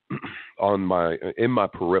in my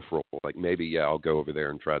peripheral. Like maybe, I'll go over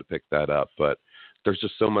there and try to pick that up. But there's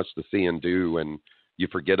just so much to see and do, and you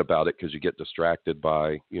forget about it because you get distracted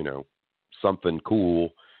by, something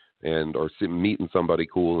cool or meeting somebody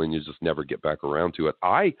cool, and you just never get back around to it.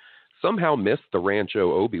 I somehow missed the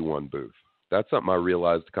Rancho Obi-Wan booth. That's something I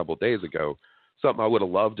realized a couple of days ago. Something I would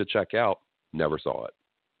have loved to check out. Never saw it.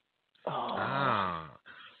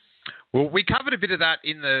 Well, we covered a bit of that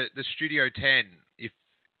in the Studio 10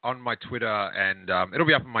 on my Twitter, and it'll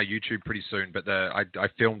be up on my YouTube pretty soon. But I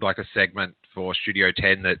filmed like a segment for Studio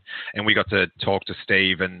 10 and we got to talk to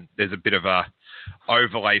Steve, and there's a bit of a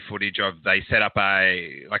overlay footage of they set up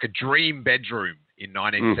a dream bedroom in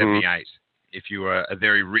 1978. if you were a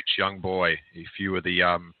very rich young boy, if you were the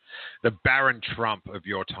Baron Trump of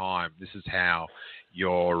your time, this is how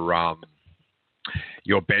your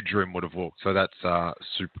bedroom would have looked. So that's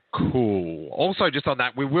super cool. Also, just on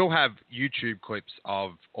that, we will have YouTube clips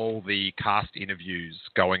of all the cast interviews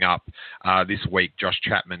going up this week. Josh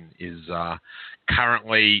Chapman is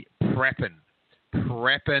currently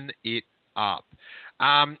prepping it up.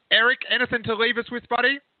 Eric, anything to leave us with,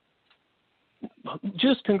 buddy?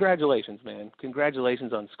 Just congratulations, man.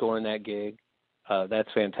 Congratulations on scoring that gig. That's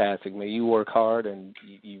fantastic, man. You work hard, and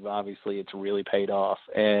you obviously it's really paid off.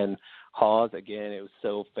 And Hawes, again, it was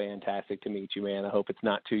so fantastic to meet you, man. I hope it's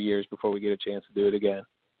not 2 years before we get a chance to do it again.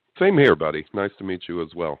 Same here, buddy. Nice to meet you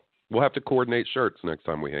as well. We'll have to coordinate shirts next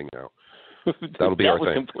time we hang out. That'll be our thing.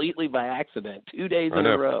 That was completely by accident. 2 days in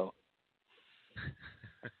a row.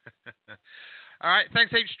 All right.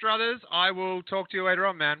 Thanks heaps, Struthers. I will talk to you later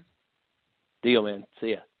on, man. Deal, man. See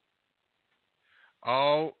ya.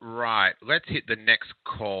 All right. Let's hit the next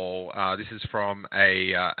call. This is from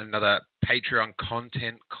another Patreon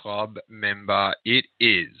Content Club member. It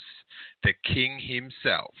is the king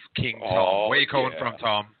himself, King Tom. Where are you calling from,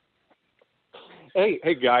 Tom?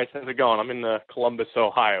 Hey guys, how's it going? I'm in Columbus,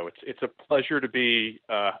 Ohio. It's a pleasure to be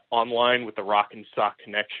online with the Rock and Sock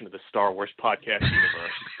connection to the Star Wars podcast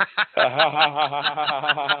universe.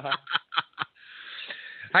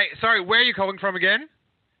 Hey, sorry, where are you calling from again?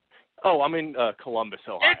 Oh, I'm in Columbus,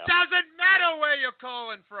 Ohio. It doesn't matter where you're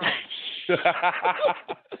calling from.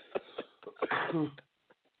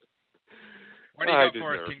 What do you got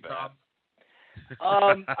for us, King Tom?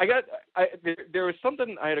 There was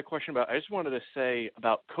something I had a question about. I just wanted to say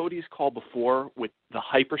about Cody's call before with the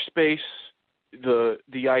hyperspace.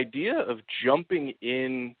 The idea of jumping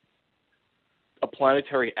in a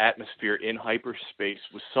planetary atmosphere in hyperspace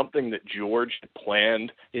was something that George had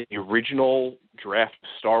planned in the original draft of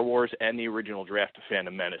Star Wars and the original draft of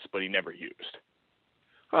Phantom Menace, but he never used.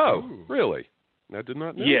 Oh, really? I did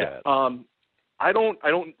not know that. I don't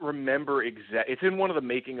remember It's in one of the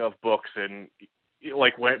making of books, and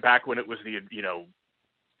like back when it was the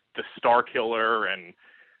Star Killer, and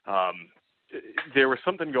there was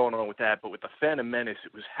something going on with that. But with the Phantom Menace,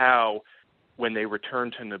 it was how, when they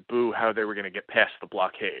returned to Naboo, how they were going to get past the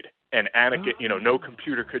blockade. And Anakin, no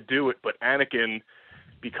computer could do it, but Anakin,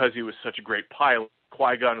 because he was such a great pilot,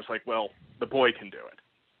 Qui-Gon was like, well, the boy can do it.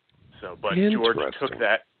 So, but George took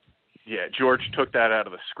that. Yeah, George took that out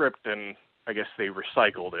of the script, and I guess they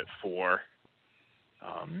recycled it for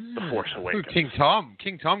The Force Awakens. Ooh, King Tom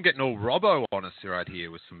getting all Robbo on us right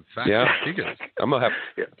here with some facts and figures. I'm gonna have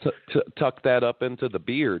to tuck that up into the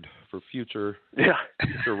beard for future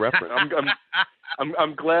reference.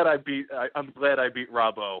 I'm glad I beat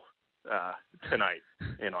Robbo tonight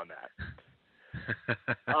in on that.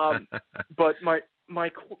 But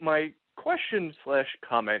my question /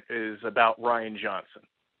 comment is about Rian Johnson,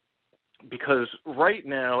 because right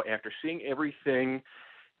now, after seeing everything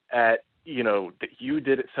that you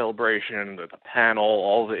did at Celebration, the panel,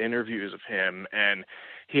 all the interviews of him, and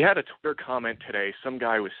he had a Twitter comment today. Some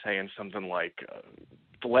guy was saying something like,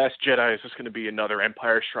 The Last Jedi is just going to be another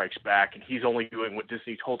Empire Strikes Back, and he's only doing what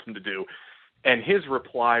Disney told him to do. And his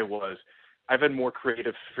reply was, I've had more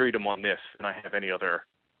creative freedom on this than I have any other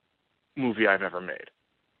movie I've ever made.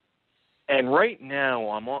 And right now,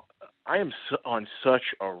 I am on such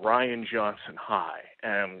a Rian Johnson high.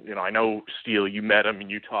 And, I know, Steele, you met him and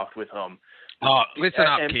you taled with him. Oh, listen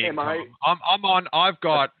up, King. I'm on. I've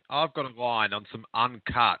got a line on some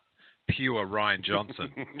uncut, pure Rian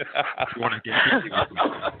Johnson. If you want to get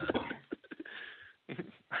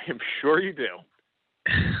I am sure you do.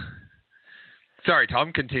 Sorry,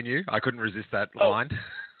 Tom, continue. I couldn't resist that line.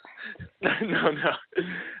 No.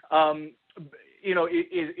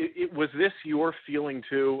 It was this your feeling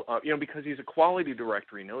too? Because he's a quality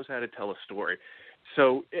director, he knows how to tell a story.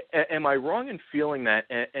 So, am I wrong in feeling that?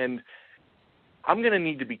 And I'm going to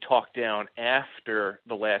need to be talked down after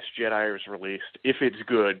The Last Jedi is released, if it's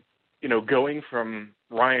good. Going from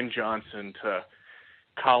Rian Johnson to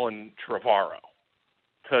Colin Trevorrow,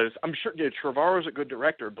 because I'm sure Trevorrow's a good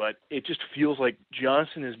director, but it just feels like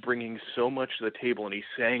Johnson is bringing so much to the table, and he's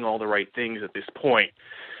saying all the right things at this point,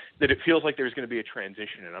 that it feels like there's going to be a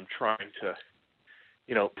transition, and I'm trying to,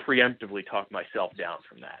 preemptively talk myself down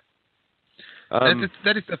from that.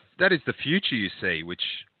 That is the future you see, which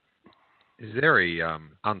is very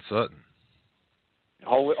uncertain.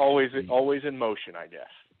 Always in motion, I guess.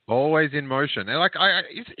 Always in motion.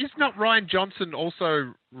 Is not Rian Johnson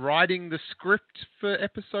also writing the script for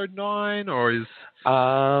Episode 9, or is that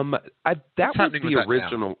was the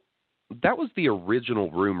original? that was the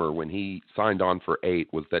original rumor when he signed on for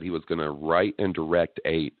 8, was that he was going to write and direct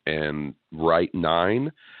 8 and write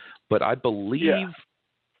 9. But I believe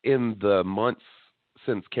in the months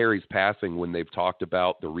since Carrie's passing, when they've talked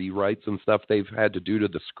about the rewrites and stuff they've had to do to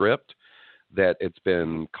the script, that it's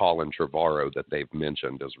been Colin Trevorrow that they've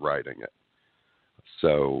mentioned as writing it.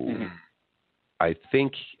 So I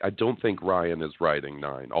don't think Ryan is writing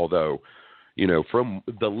 9, although, you know, from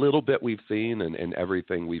the little bit we've seen and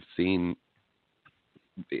everything we've seen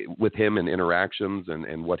with him and interactions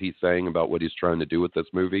and what he's saying about what he's trying to do with this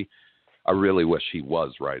movie, I really wish he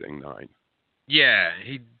was writing 9. Yeah,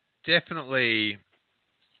 he definitely.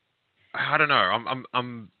 I don't know.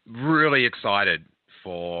 I'm really excited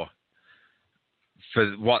for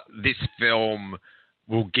what this film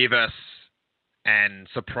will give us and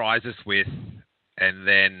surprise us with, and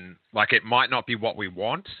then like it might not be what we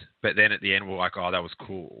want, but then at the end we're like, oh, that was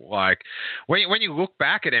cool. Like when you look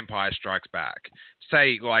back at Empire Strikes Back,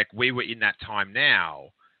 say like we were in that time now,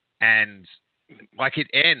 and like it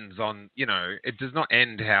ends on, you know, it does not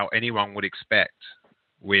end how anyone would expect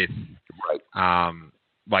with Han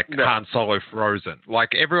Solo frozen.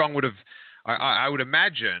 Like everyone would have, I would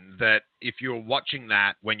imagine that if you were watching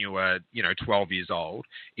that when you were, you know, 12 years old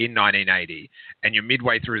in 1980 and you're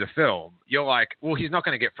midway through the film, you're like, well, he's not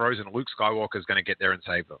going to get frozen. Luke Skywalker's going to get there and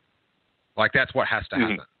save them. Like that's what has to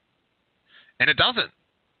happen. And it doesn't.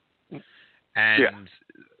 And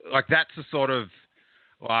like that's the sort of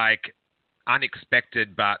like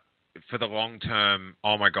unexpected, but for the long term,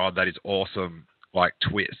 oh my God, that is awesome, like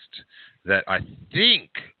twist that I think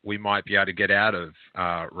we might be able to get out of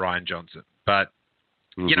Rian Johnson. But,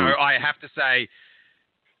 you know, I have to say,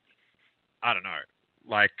 I don't know,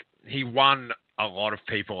 like he won a lot of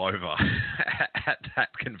people over at that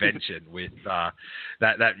convention with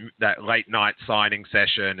that late night signing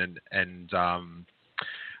session and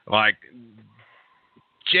like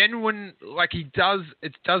genuine, like it does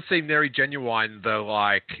seem very genuine, the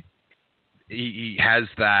like he has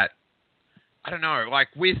that, I don't know, like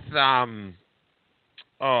with I'm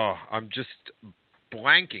just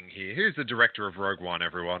blanking here. Who's the director of Rogue One,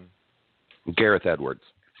 everyone? Gareth Edwards.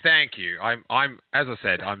 Thank you. I'm as I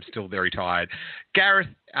said, I'm still very tired. Gareth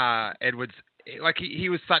Edwards, like he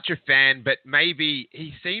was such a fan, but maybe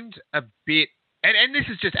he seemed a bit, and this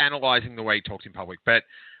is just analyzing the way he talks in public, but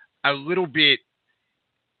a little bit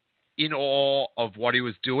in awe of what he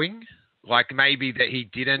was doing. Like maybe that he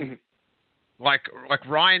didn't, like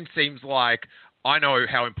Ryan seems like, I know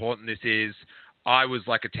how important this is. I was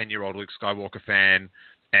like a 10-year-old Luke Skywalker fan,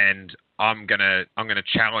 and I'm gonna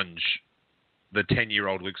challenge the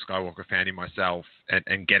 10-year-old Luke Skywalker fan in myself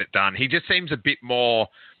and get it done. He just seems a bit more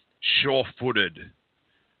sure-footed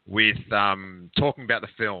with talking about the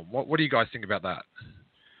film. What do you guys think about that?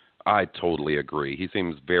 I totally agree. He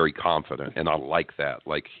seems very confident, and I like that.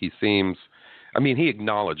 Like he seems, I mean, he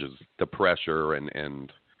acknowledges the pressure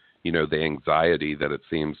and you know, the anxiety that it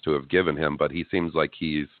seems to have given him, but he seems like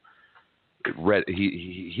he's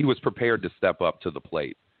he was prepared to step up to the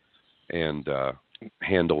plate and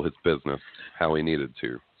handle his business how he needed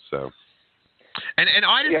to. So, and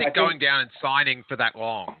I didn't think going down and signing for that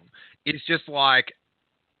long is just like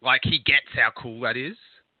he gets how cool that is.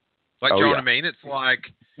 Like, do you know what I mean? It's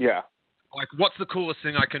like, like what's the coolest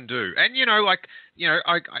thing I can do? And you know, like, you know,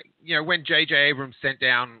 I when J.J. Abrams sent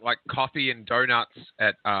down like coffee and donuts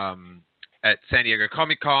at San Diego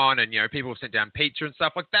Comic-Con, and you know, people have sent down pizza and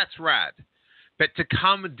stuff, like that's rad. But to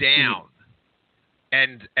come down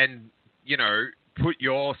and you know, put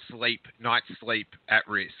your night's sleep at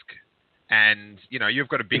risk, and you know, you've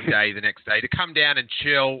got a big day the next day, to come down and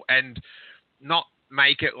chill and not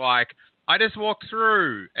make it like, I just walked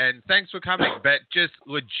through and thanks for coming, but just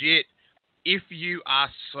legit, if you are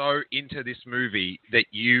so into this movie that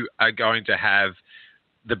you are going to have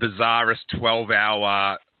the bizarrest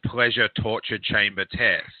 12-hour pleasure torture chamber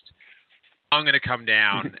test, I'm going to come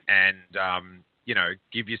down and, you know,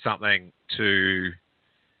 give you something to,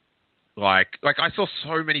 like I saw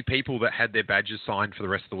so many people that had their badges signed for the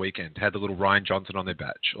rest of the weekend, had the little Rian Johnson on their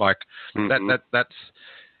badge. Like that's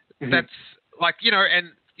like, you know,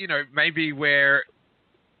 and, you know, maybe where,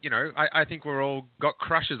 you know, I think we're all got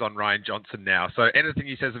crushes on Rian Johnson now. So anything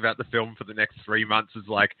he says about the film for the next 3 months is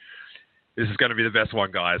like, this is going to be the best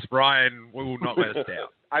one, guys. Brian will not let us down.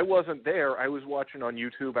 I wasn't there. I was watching on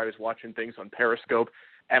YouTube. I was watching things on Periscope,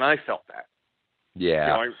 and I felt that. Yeah. You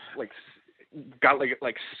know, I got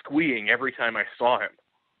like squeeing every time I saw him.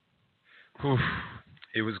 Whew.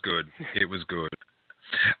 It was good. It was good.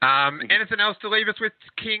 Anything else to leave us with,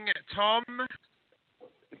 King Tom?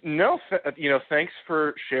 No, you know, thanks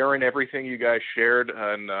for sharing everything you guys shared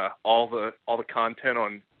and all the content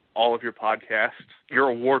on all of your podcasts, your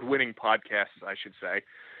award-winning podcasts, I should say.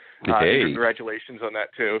 Hey. Congratulations on that,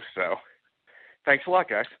 too. So thanks a lot,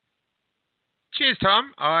 guys. Cheers,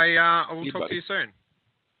 Tom. I will talk buddy. to you soon.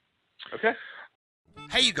 Okay.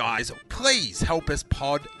 Hey, you guys, please help us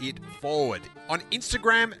pod it forward. On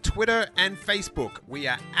Instagram, Twitter, and Facebook, we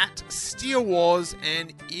are at Steel Wars,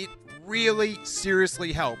 and it really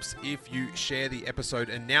seriously helps if you share the episode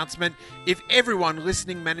announcement. If everyone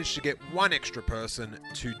listening managed to get one extra person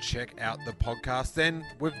to check out the podcast, then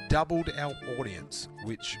we've doubled our audience,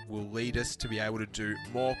 which will lead us to be able to do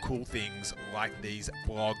more cool things like these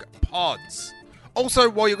blog pods. Also,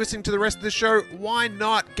 while you're listening to the rest of the show, why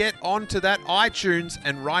not get onto that iTunes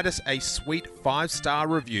and write us a sweet 5-star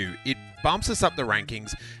review? It bumps us up the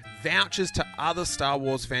rankings, vouches to other Star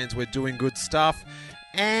Wars fans we're doing good stuff,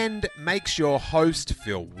 and makes your host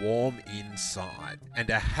feel warm inside. And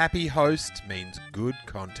a happy host means good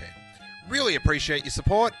content. Really appreciate your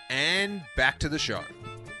support, and back to the show.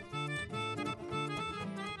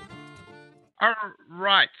 All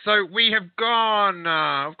right, so we have gone,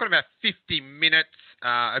 we've got about 50 minutes,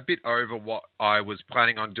 a bit over what I was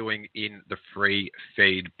planning on doing in the free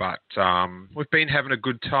feed, but we've been having a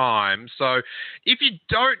good time. So if you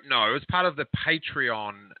don't know, as part of the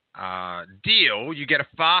Patreon deal, you get a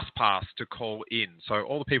fast pass to call in. So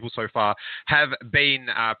all the people so far have been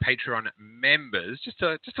Patreon members. Just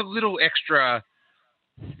a little extra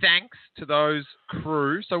thanks to those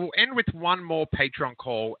crew. So we'll end with one more Patreon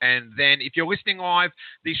call, and then if you're listening live,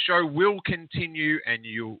 the show will continue and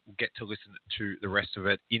you'll get to listen to the rest of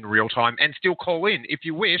it in real time and still call in if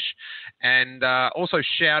you wish. And also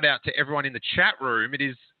shout out to everyone in the chat room. It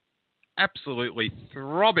is absolutely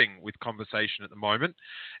throbbing with conversation at the moment,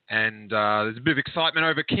 and there's a bit of excitement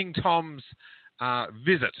over King Tom's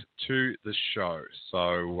visit to the show.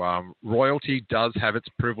 So royalty does have its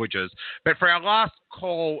privileges. But for our last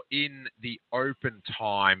call in the open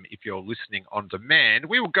time, if you're listening on demand,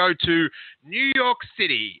 we will go to New York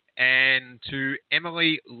City and to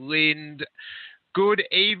Emily Lind. Good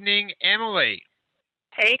evening, Emily.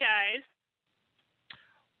 Hey, guys.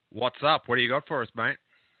 What's up? What do you got for us, mate?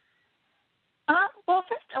 Well,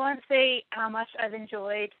 first I want to say how much I've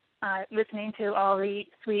enjoyed listening to all the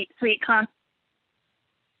sweet content.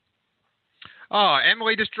 Oh,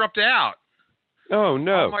 Emily just dropped out. Oh,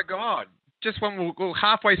 no. Oh, my God. Just when we're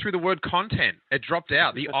halfway through the word content, it dropped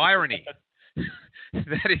out. The irony.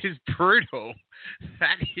 That is brutal.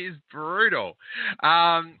 That is brutal.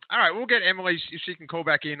 All right, we'll get Emily. If she can call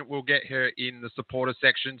back in, we'll get her in the supporter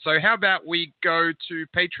section. So how about we go to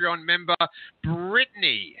Patreon member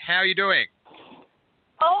Brittany. How are you doing?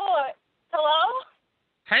 Oh, hello?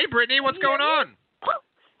 Hey, Brittany, what's going on? Oh,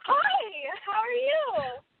 hi, how are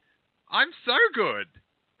you? I'm so good.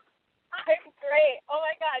 I'm great. Oh,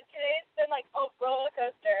 my God, today's been like a roller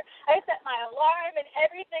coaster. I set my alarm and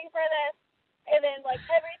everything for this, and then, like,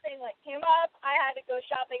 everything, like, came up. I had to go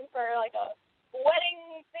shopping for, like, a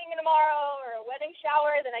wedding thing tomorrow or a wedding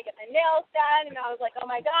shower. Then I get my nails done, and I was like, oh,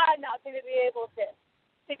 my God, not going to be able to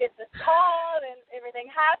get this call, and everything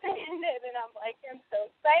happened, and then I'm like, I'm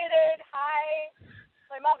so excited. Hi.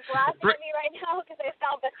 My mom's laughing at me right now because I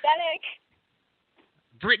sound pathetic.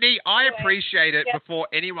 Brittany, I appreciate it before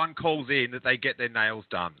anyone calls in that they get their nails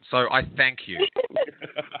done. So I thank you.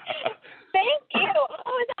 Thank you.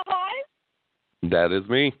 Oh, is that hi? That is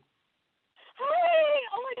me. Hi.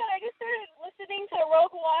 Oh, my God. I just started listening to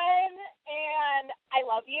Rogue One, and I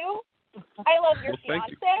love you. I love your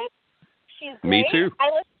fiance. She's great. Me too. I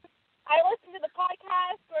listened to the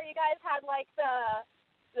podcast where you guys had, like, the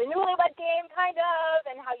newlywed game, kind of,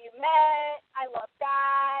 and how you met. I love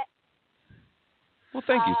that. Well,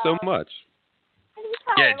 thank you so much.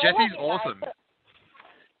 Yeah, Jessie's awesome.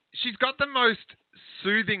 She's got the most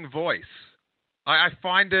soothing voice. I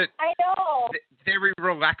find it very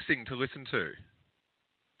relaxing to listen to.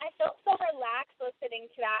 I felt so relaxed listening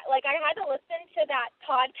to that. Like, I had to listen to that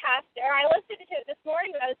podcast, or I listened to it this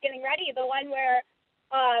morning when I was getting ready, the one where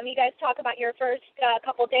you guys talk about your first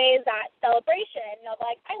couple days at Celebration. And I'm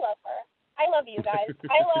like, I love her. I love you guys.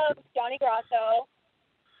 I love Johnny Grasso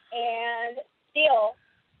and Steel.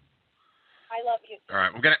 I love you. All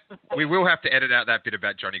right, we will have to edit out that bit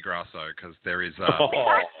about Johnny Grasso because there is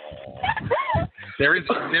there is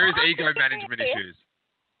ego management issues.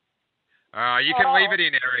 You can leave it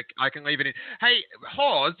in, Eric. I can leave it in. Hey,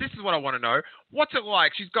 Hawes, this is what I want to know. What's it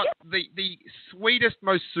like? She's got the sweetest,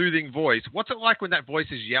 most soothing voice. What's it like when that voice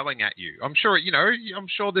is yelling at you? I'm sure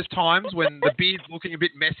there's times when the beard's looking a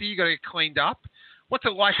bit messy. You got to get cleaned up. What's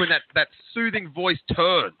it like when that soothing voice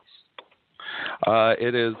turns?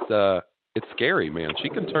 It is. It's scary, man. She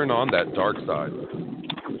can turn on that dark side.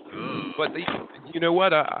 But you know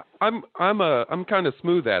what? I'm kind of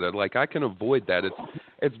smooth at it. Like I can avoid that.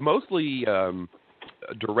 It's mostly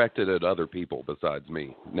directed at other people besides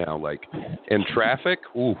me now. Like in traffic,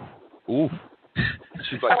 ooh,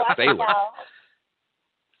 she's like a sailor.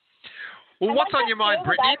 Well, what's on your mind,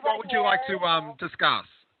 Brittany? What would you like to discuss?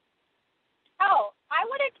 Oh, I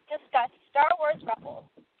want to discuss Star Wars Rebels,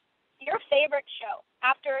 your favorite show.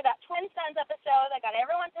 After that Twin Suns episode that got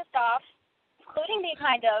everyone pissed off, including me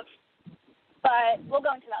kind of, but we'll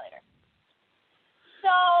go into that later.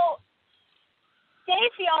 So, Dave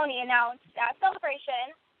Filoni announced at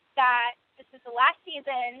Celebration that this is the last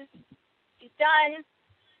season, he's done,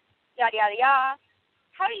 yada, yada, yada.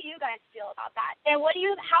 How do you guys feel about that? And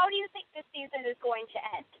how do you think this season is going to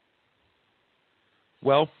end?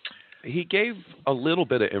 Well, he gave a little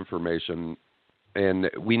bit of information,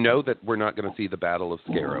 and we know that we're not going to see the Battle of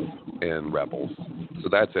Scarif in Rebels, so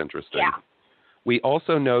that's interesting. Yeah. We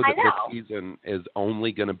also know that this season is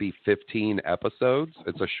only going to be 15 episodes.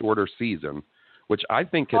 It's a shorter season, which I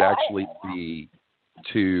think could actually be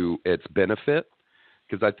to its benefit,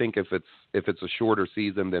 because I think if it's a shorter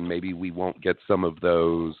season, then maybe we won't get some of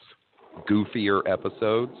those goofier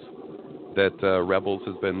episodes that Rebels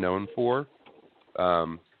has been known for.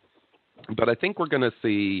 But I think we're going to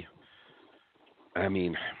see. I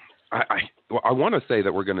mean, I want to say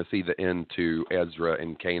that we're going to see the end to Ezra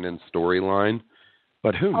and Kanan's storyline,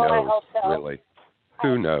 but who knows? I hope so. Really?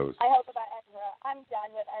 Who knows? I hope about Ezra. I'm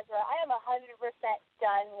done with Ezra. I am 100%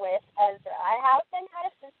 done with Ezra. I have been kind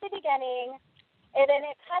of since the beginning, and then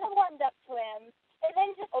it kind of warmed up to him, and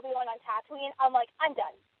then just Obi-Wan on Tatooine. I'm like, I'm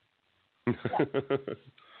done.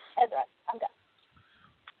 Ezra, I'm done.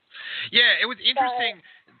 Yeah, it was interesting.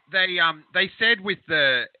 They said with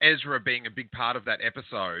the Ezra being a big part of that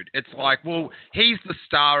episode, it's like, well, he's the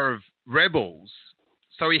star of Rebels,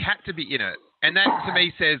 so he had to be in it. And that to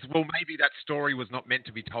me says, well, maybe that story was not meant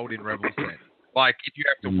to be told in Rebels then. Like, if you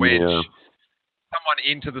have to wedge someone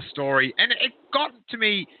into the story. And it got to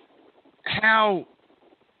me how,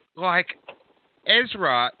 like,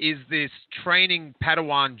 Ezra is this training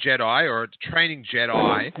Padawan Jedi, or a training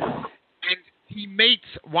Jedi, and he meets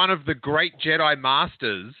one of the great Jedi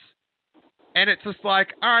Masters, and it's just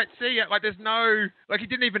like, all right, see ya. Like, there's no, like, he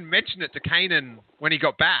didn't even mention it to Kanan when he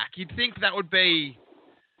got back. You'd think that would be,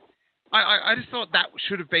 I just thought that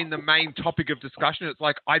should have been the main topic of discussion. It's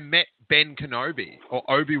like, I met Ben Kenobi, or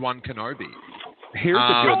Obi-Wan Kenobi. Here's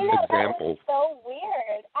a good example. That was so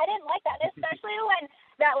weird. I didn't like that, especially when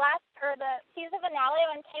that the season finale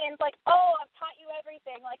when Kanan's like, oh, I've taught you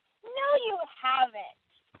everything. Like, no, you haven't.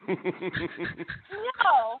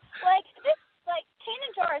 No, like this, like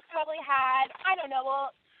Kanan Jarrus probably had, I don't know,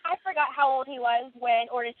 well, I forgot how old he was when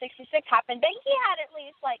Order 66 happened, but he had at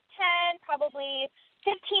least like 10, probably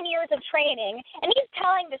 15 years of training, and he's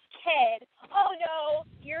telling this kid, oh no,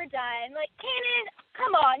 you're done. Like, Kanan,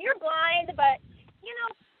 come on, you're blind, but you know.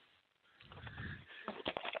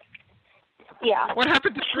 Yeah. What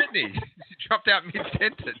happened to Brittany? She dropped out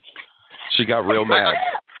mid-sentence. She got real mad.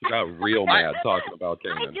 She got real mad talking about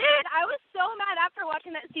Kanan. I did. I was so mad after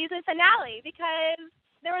watching that season finale because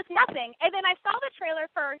there was nothing. And then I saw the trailer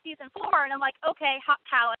for season 4, and I'm like, okay, Hot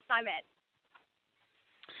Palace, I'm in.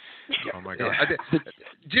 Oh my God! Do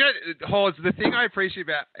you know, Hawes? The thing I appreciate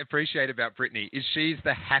about Brittany is she's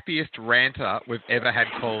the happiest ranter we've ever had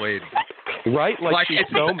call in. Right? Like she's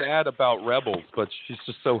so mad about Rebels, but she's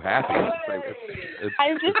just so happy.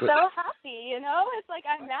 I'm just so happy, you know? It's like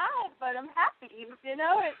I'm mad, but I'm happy, you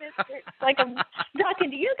know? It's like I'm talking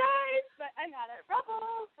to you guys, but I'm not at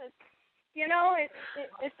Rebels. You know,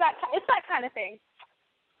 it's that kind of thing.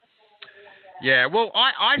 Yeah, well,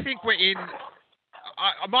 I think we're in...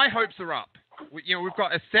 my hopes are up. We've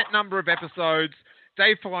got a set number of episodes.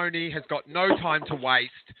 Dave Filoni has got no time to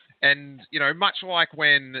waste. And, much like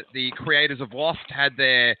when the creators of Lost had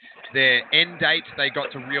their end date, they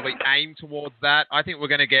got to really aim towards that. I think we're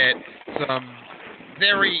going to get some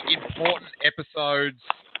very important episodes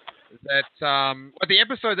that, the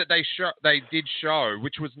episode that they did show,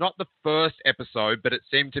 which was not the first episode, but it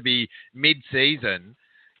seemed to be mid-season,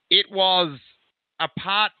 it was,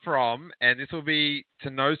 apart from, and this will be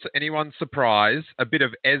to no anyone's surprise, a bit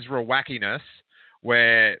of Ezra wackiness,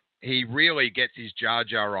 where he really gets his Jar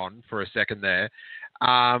Jar on for a second there.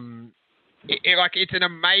 It's an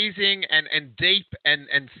amazing and deep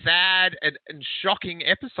and sad and shocking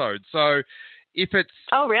episode. So if it's...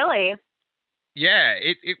 Oh, really? Yeah,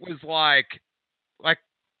 it was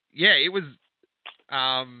it was...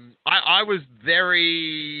 I was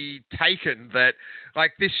very taken that,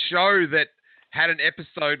 like, this show that had an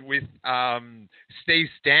episode with Steve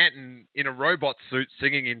Stanton in a robot suit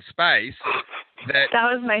singing in space. That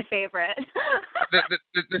was my favorite.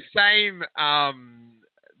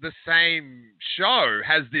 the same show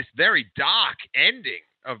has this very dark ending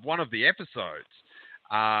of one of the episodes.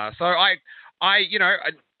 So I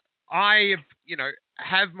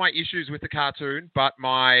have my issues with the cartoon, but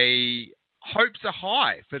my hopes are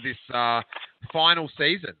high for this final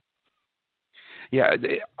season. Yeah,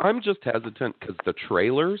 I'm just hesitant because the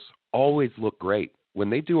trailers always look great. When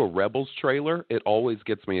they do a Rebels trailer, it always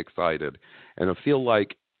gets me excited. And I feel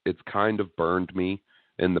like it's kind of burned me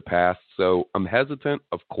in the past. So I'm hesitant.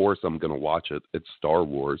 Of course, I'm going to watch it. It's Star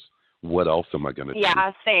Wars. What else am I going to do?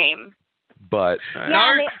 Yeah, same. But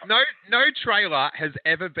no trailer has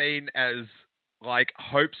ever been as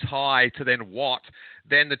hopes high to then what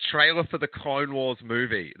than the trailer for the Clone Wars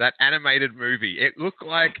movie, that animated movie. It looked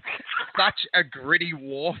like such a gritty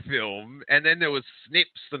war film, and then there was Snips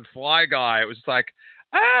and Fly Guy. It was like,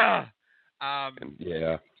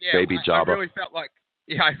 Baby Jabba. I really felt like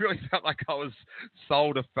I was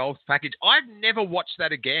sold a false package. I've never watched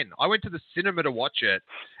that again. I went to the cinema to watch it,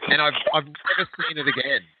 and I've never seen it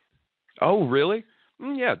again. Oh, really?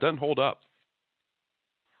 Yeah, it doesn't hold up.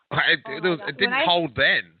 It didn't hold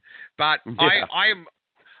then, but yeah.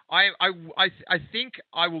 I think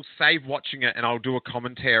I will save watching it and I'll do a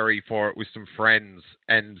commentary for it with some friends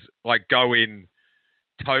and go in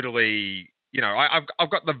totally. I've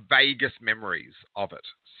got the vaguest memories of it,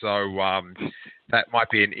 so that might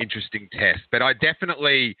be an interesting test. But I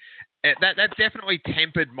definitely that definitely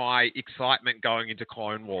tempered my excitement going into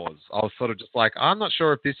Clone Wars. I was sort of just like, I'm not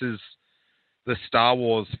sure if this is the Star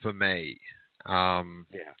Wars for me.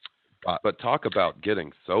 But talk about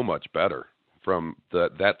getting so much better from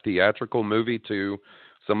that theatrical movie to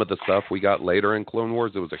some of the stuff we got later in Clone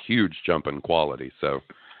Wars. It was a huge jump in quality. So,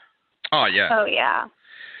 oh yeah.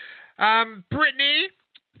 Brittany,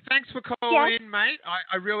 thanks for calling in, mate.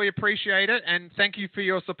 I really appreciate it, and thank you for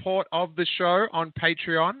your support of the show on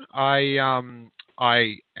Patreon. I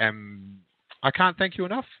can't thank you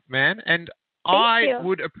enough, man, and I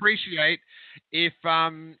would appreciate if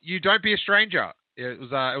you don't be a stranger. It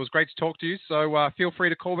was great to talk to you, so feel free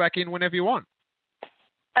to call back in whenever you want.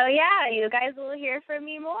 Oh, yeah, you guys will hear from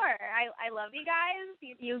me more. I love you guys.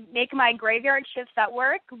 You make my graveyard shifts at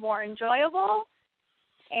work more enjoyable.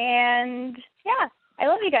 And, yeah, I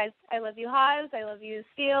love you guys. I love you, Haas. I love you,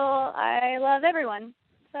 Steele. I love everyone.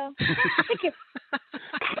 So, thank you.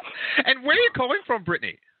 And where are you calling from,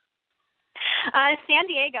 Brittany? San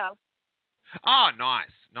Diego. Oh, nice.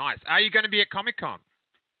 Are you going to be at Comic-Con?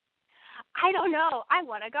 I don't know. I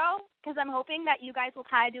want to go because I'm hoping that you guys will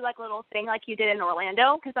kind of do a little thing like you did in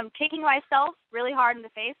Orlando, because I'm kicking myself really hard in the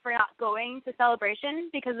face for not going to Celebration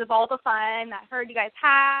because of all the fun I heard you guys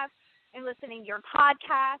have and listening to your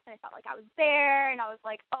podcast, and I felt like I was there, and I was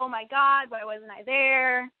like, oh my God, why wasn't I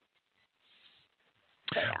there?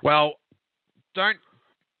 So, yeah. Well, don't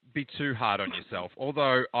be too hard on yourself,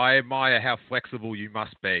 although I admire how flexible you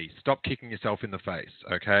must be. Stop kicking yourself in the face,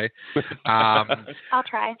 okay? I'll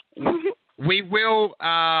try. We will,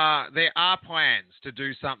 there are plans to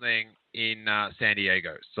do something in San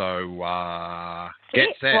Diego, so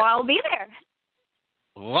get set. Well, I'll be there.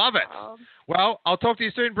 Love it. Well, I'll talk to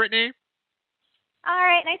you soon, Brittany. All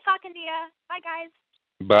right, nice talking to you. Bye, guys.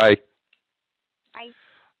 Bye. Bye.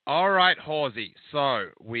 All right, Horsey.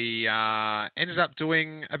 So we ended up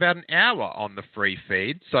doing about an hour on the free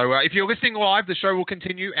feed. So if you're listening live, the show will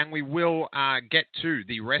continue and we will get to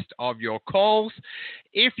the rest of your calls.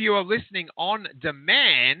 If you are listening on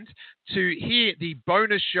demand to hear the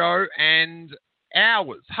bonus show and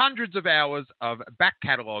hours, hundreds of hours of back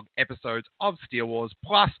catalogue episodes of Steele Wars,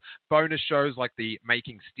 plus bonus shows like the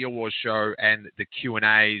Making Steele Wars show and the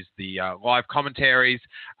Q&As, the live commentaries,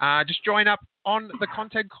 just join up on the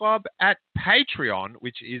Content Club at Patreon,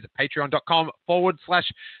 which is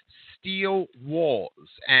patreon.com/Steele Wars.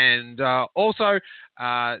 And also,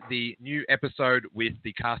 the new episode with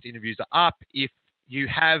the cast interviews are up. If you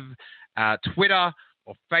have Twitter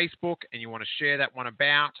or Facebook and you want to share that one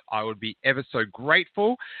about, I would be ever so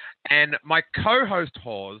grateful. And my co-host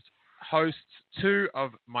Hawes hosts two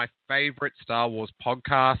of my favorite Star Wars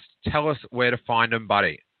podcasts. Tell us where to find them,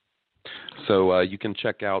 buddy. So you can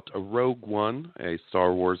check out Rogue One, a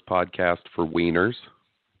Star Wars podcast for wieners,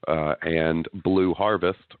 and Blue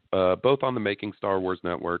Harvest, both on the Making Star Wars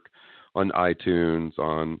Network, on iTunes,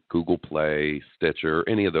 on Google Play, Stitcher,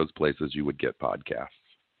 any of those places you would get podcasts.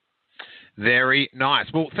 Very nice.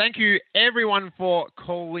 Well, thank you, everyone, for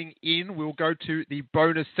calling in. We'll go to the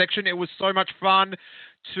bonus section. It was so much fun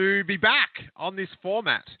to be back on this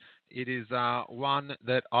format. It is one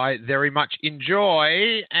that I very much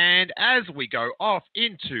enjoy. And as we go off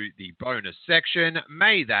into the bonus section,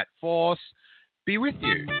 may that force be with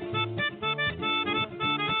you.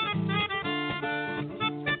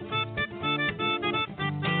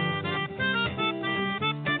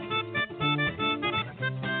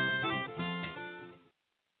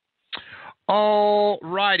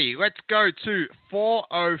 Alrighty, let's go to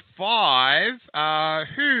 405.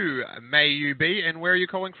 Who may you be and where are you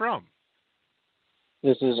calling from?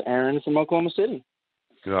 This is Aaron from Oklahoma City.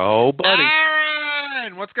 Oh, buddy.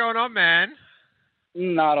 Aaron! What's going on, man?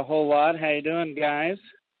 Not a whole lot. How you doing, guys?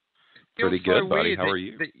 Pretty good, buddy. How are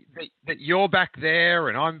you? That you're back there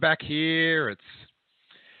and I'm back here.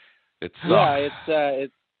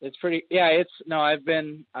 It's pretty. Yeah, I've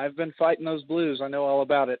been fighting those blues. I know all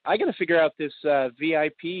about it. I got to figure out this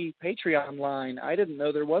VIP Patreon line. I didn't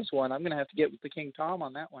know there was one. I'm gonna have to get with the King Tom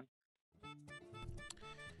on that one.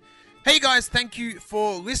 Hey guys, thank you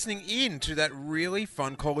for listening in to that really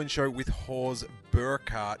fun call-in show with Hawes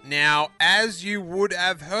Burkhardt. Now, as you would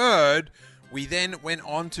have heard, we then went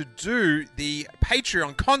on to do the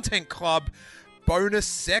Patreon Content Club bonus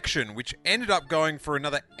section, which ended up going for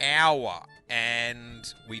another hour.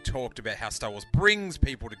 And we talked about how Star Wars brings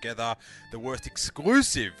people together, the worst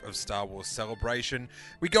exclusive of Star Wars Celebration.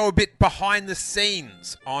 We go a bit behind the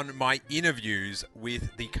scenes on my interviews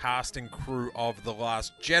with the cast and crew of The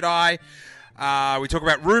Last Jedi. We talk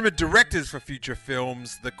about rumored directors for future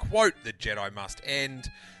films, the quote, "The Jedi must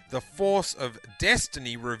end," the Force of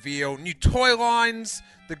Destiny reveal, new toy lines,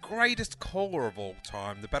 the greatest caller of all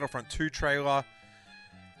time, the Battlefront 2 trailer,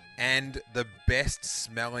 and the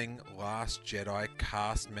best-smelling Last Jedi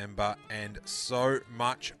cast member, and so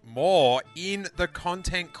much more in the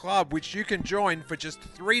Content Club, which you can join for just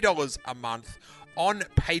 $3 a month on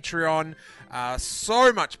Patreon.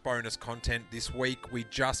 So much bonus content this week. We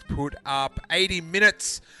just put up 80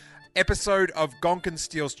 minutes episode of Gonkin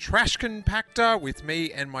Steele's Trash Compactor with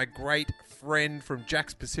me and my great friend from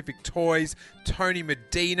Jack's Pacific Toys, Tony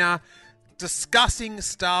Medina, discussing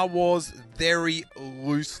Star Wars very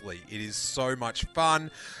loosely. It is so much fun.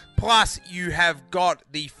 Plus, you have got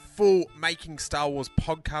the full Making Star Wars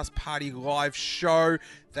podcast party live show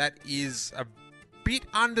that is a bit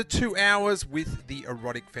under 2 hours with the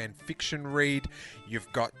erotic fan fiction read.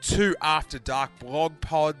 You've got 2 After Dark blog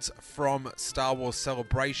pods from Star Wars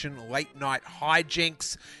Celebration, late night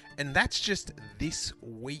hijinks. And that's just this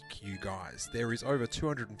week, you guys. There is over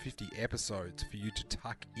 250 episodes for you to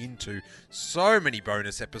tuck into. So many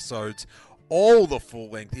bonus episodes. All the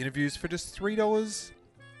full-length interviews for just $3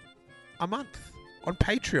 a month on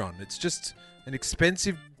Patreon. It's just an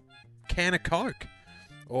expensive can of Coke.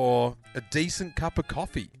 Or a decent cup of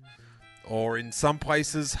coffee. Or in some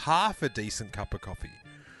places, half a decent cup of coffee.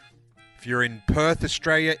 If you're in Perth,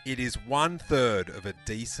 Australia, it is 1/3 of a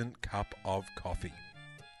decent cup of coffee.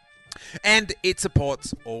 And it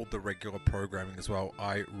supports all the regular programming as well.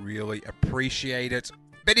 I really appreciate it.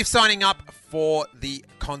 But if signing up for the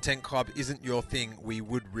Content Club isn't your thing, we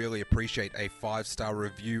would really appreciate a 5-star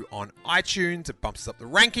review on iTunes. It bumps us up the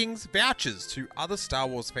rankings, vouchers to other Star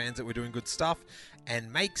Wars fans that we're doing good stuff,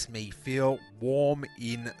 and makes me feel warm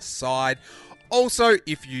inside. Also,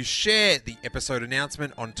 if you share the episode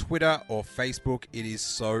announcement on Twitter or Facebook, it is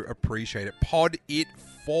so appreciated. Pod it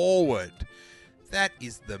forward. That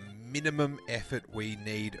is the minimum effort we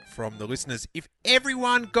need from the listeners. If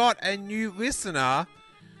everyone got a new listener,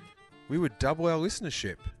 we would double our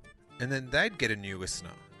listenership. And then they'd get a new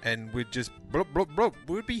listener. And we'd just, it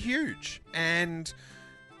would be huge. And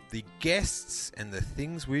the guests and the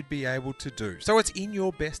things we'd be able to do. So it's in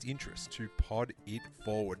your best interest to pod it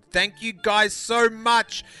forward. Thank you guys so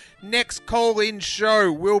much. Next call-in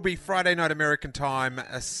show will be Friday night American time,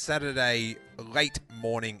 a Saturday late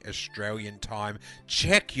morning Australian time.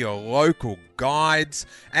 Check your local guides,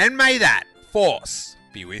 and may that force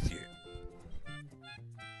be with you.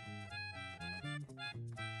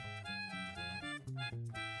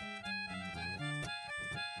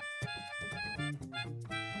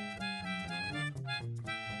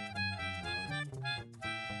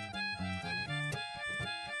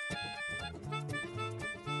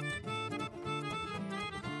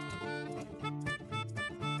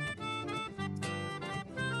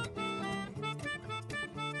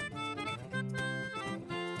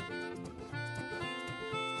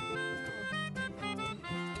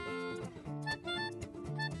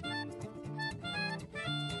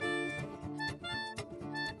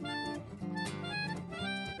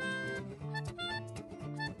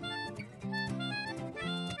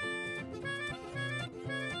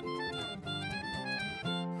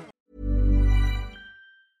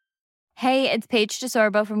 Hey, it's Paige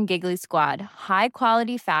DeSorbo from Giggly Squad. High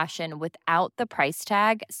quality fashion without the price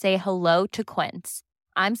tag. Say hello to Quince.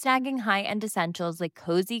 I'm snagging high-end essentials like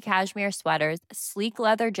cozy cashmere sweaters, sleek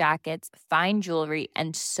leather jackets, fine jewelry,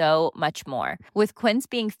 and so much more. With Quince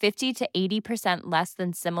being 50 to 80% less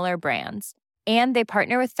than similar brands. And they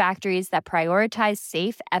partner with factories that prioritize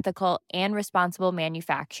safe, ethical, and responsible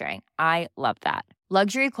manufacturing. I love that.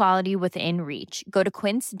 Luxury quality within reach. Go to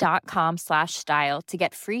quince.com/style to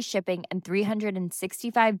get free shipping and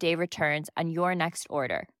 365-day returns on your next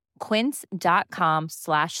order.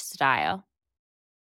 Quince.com/style.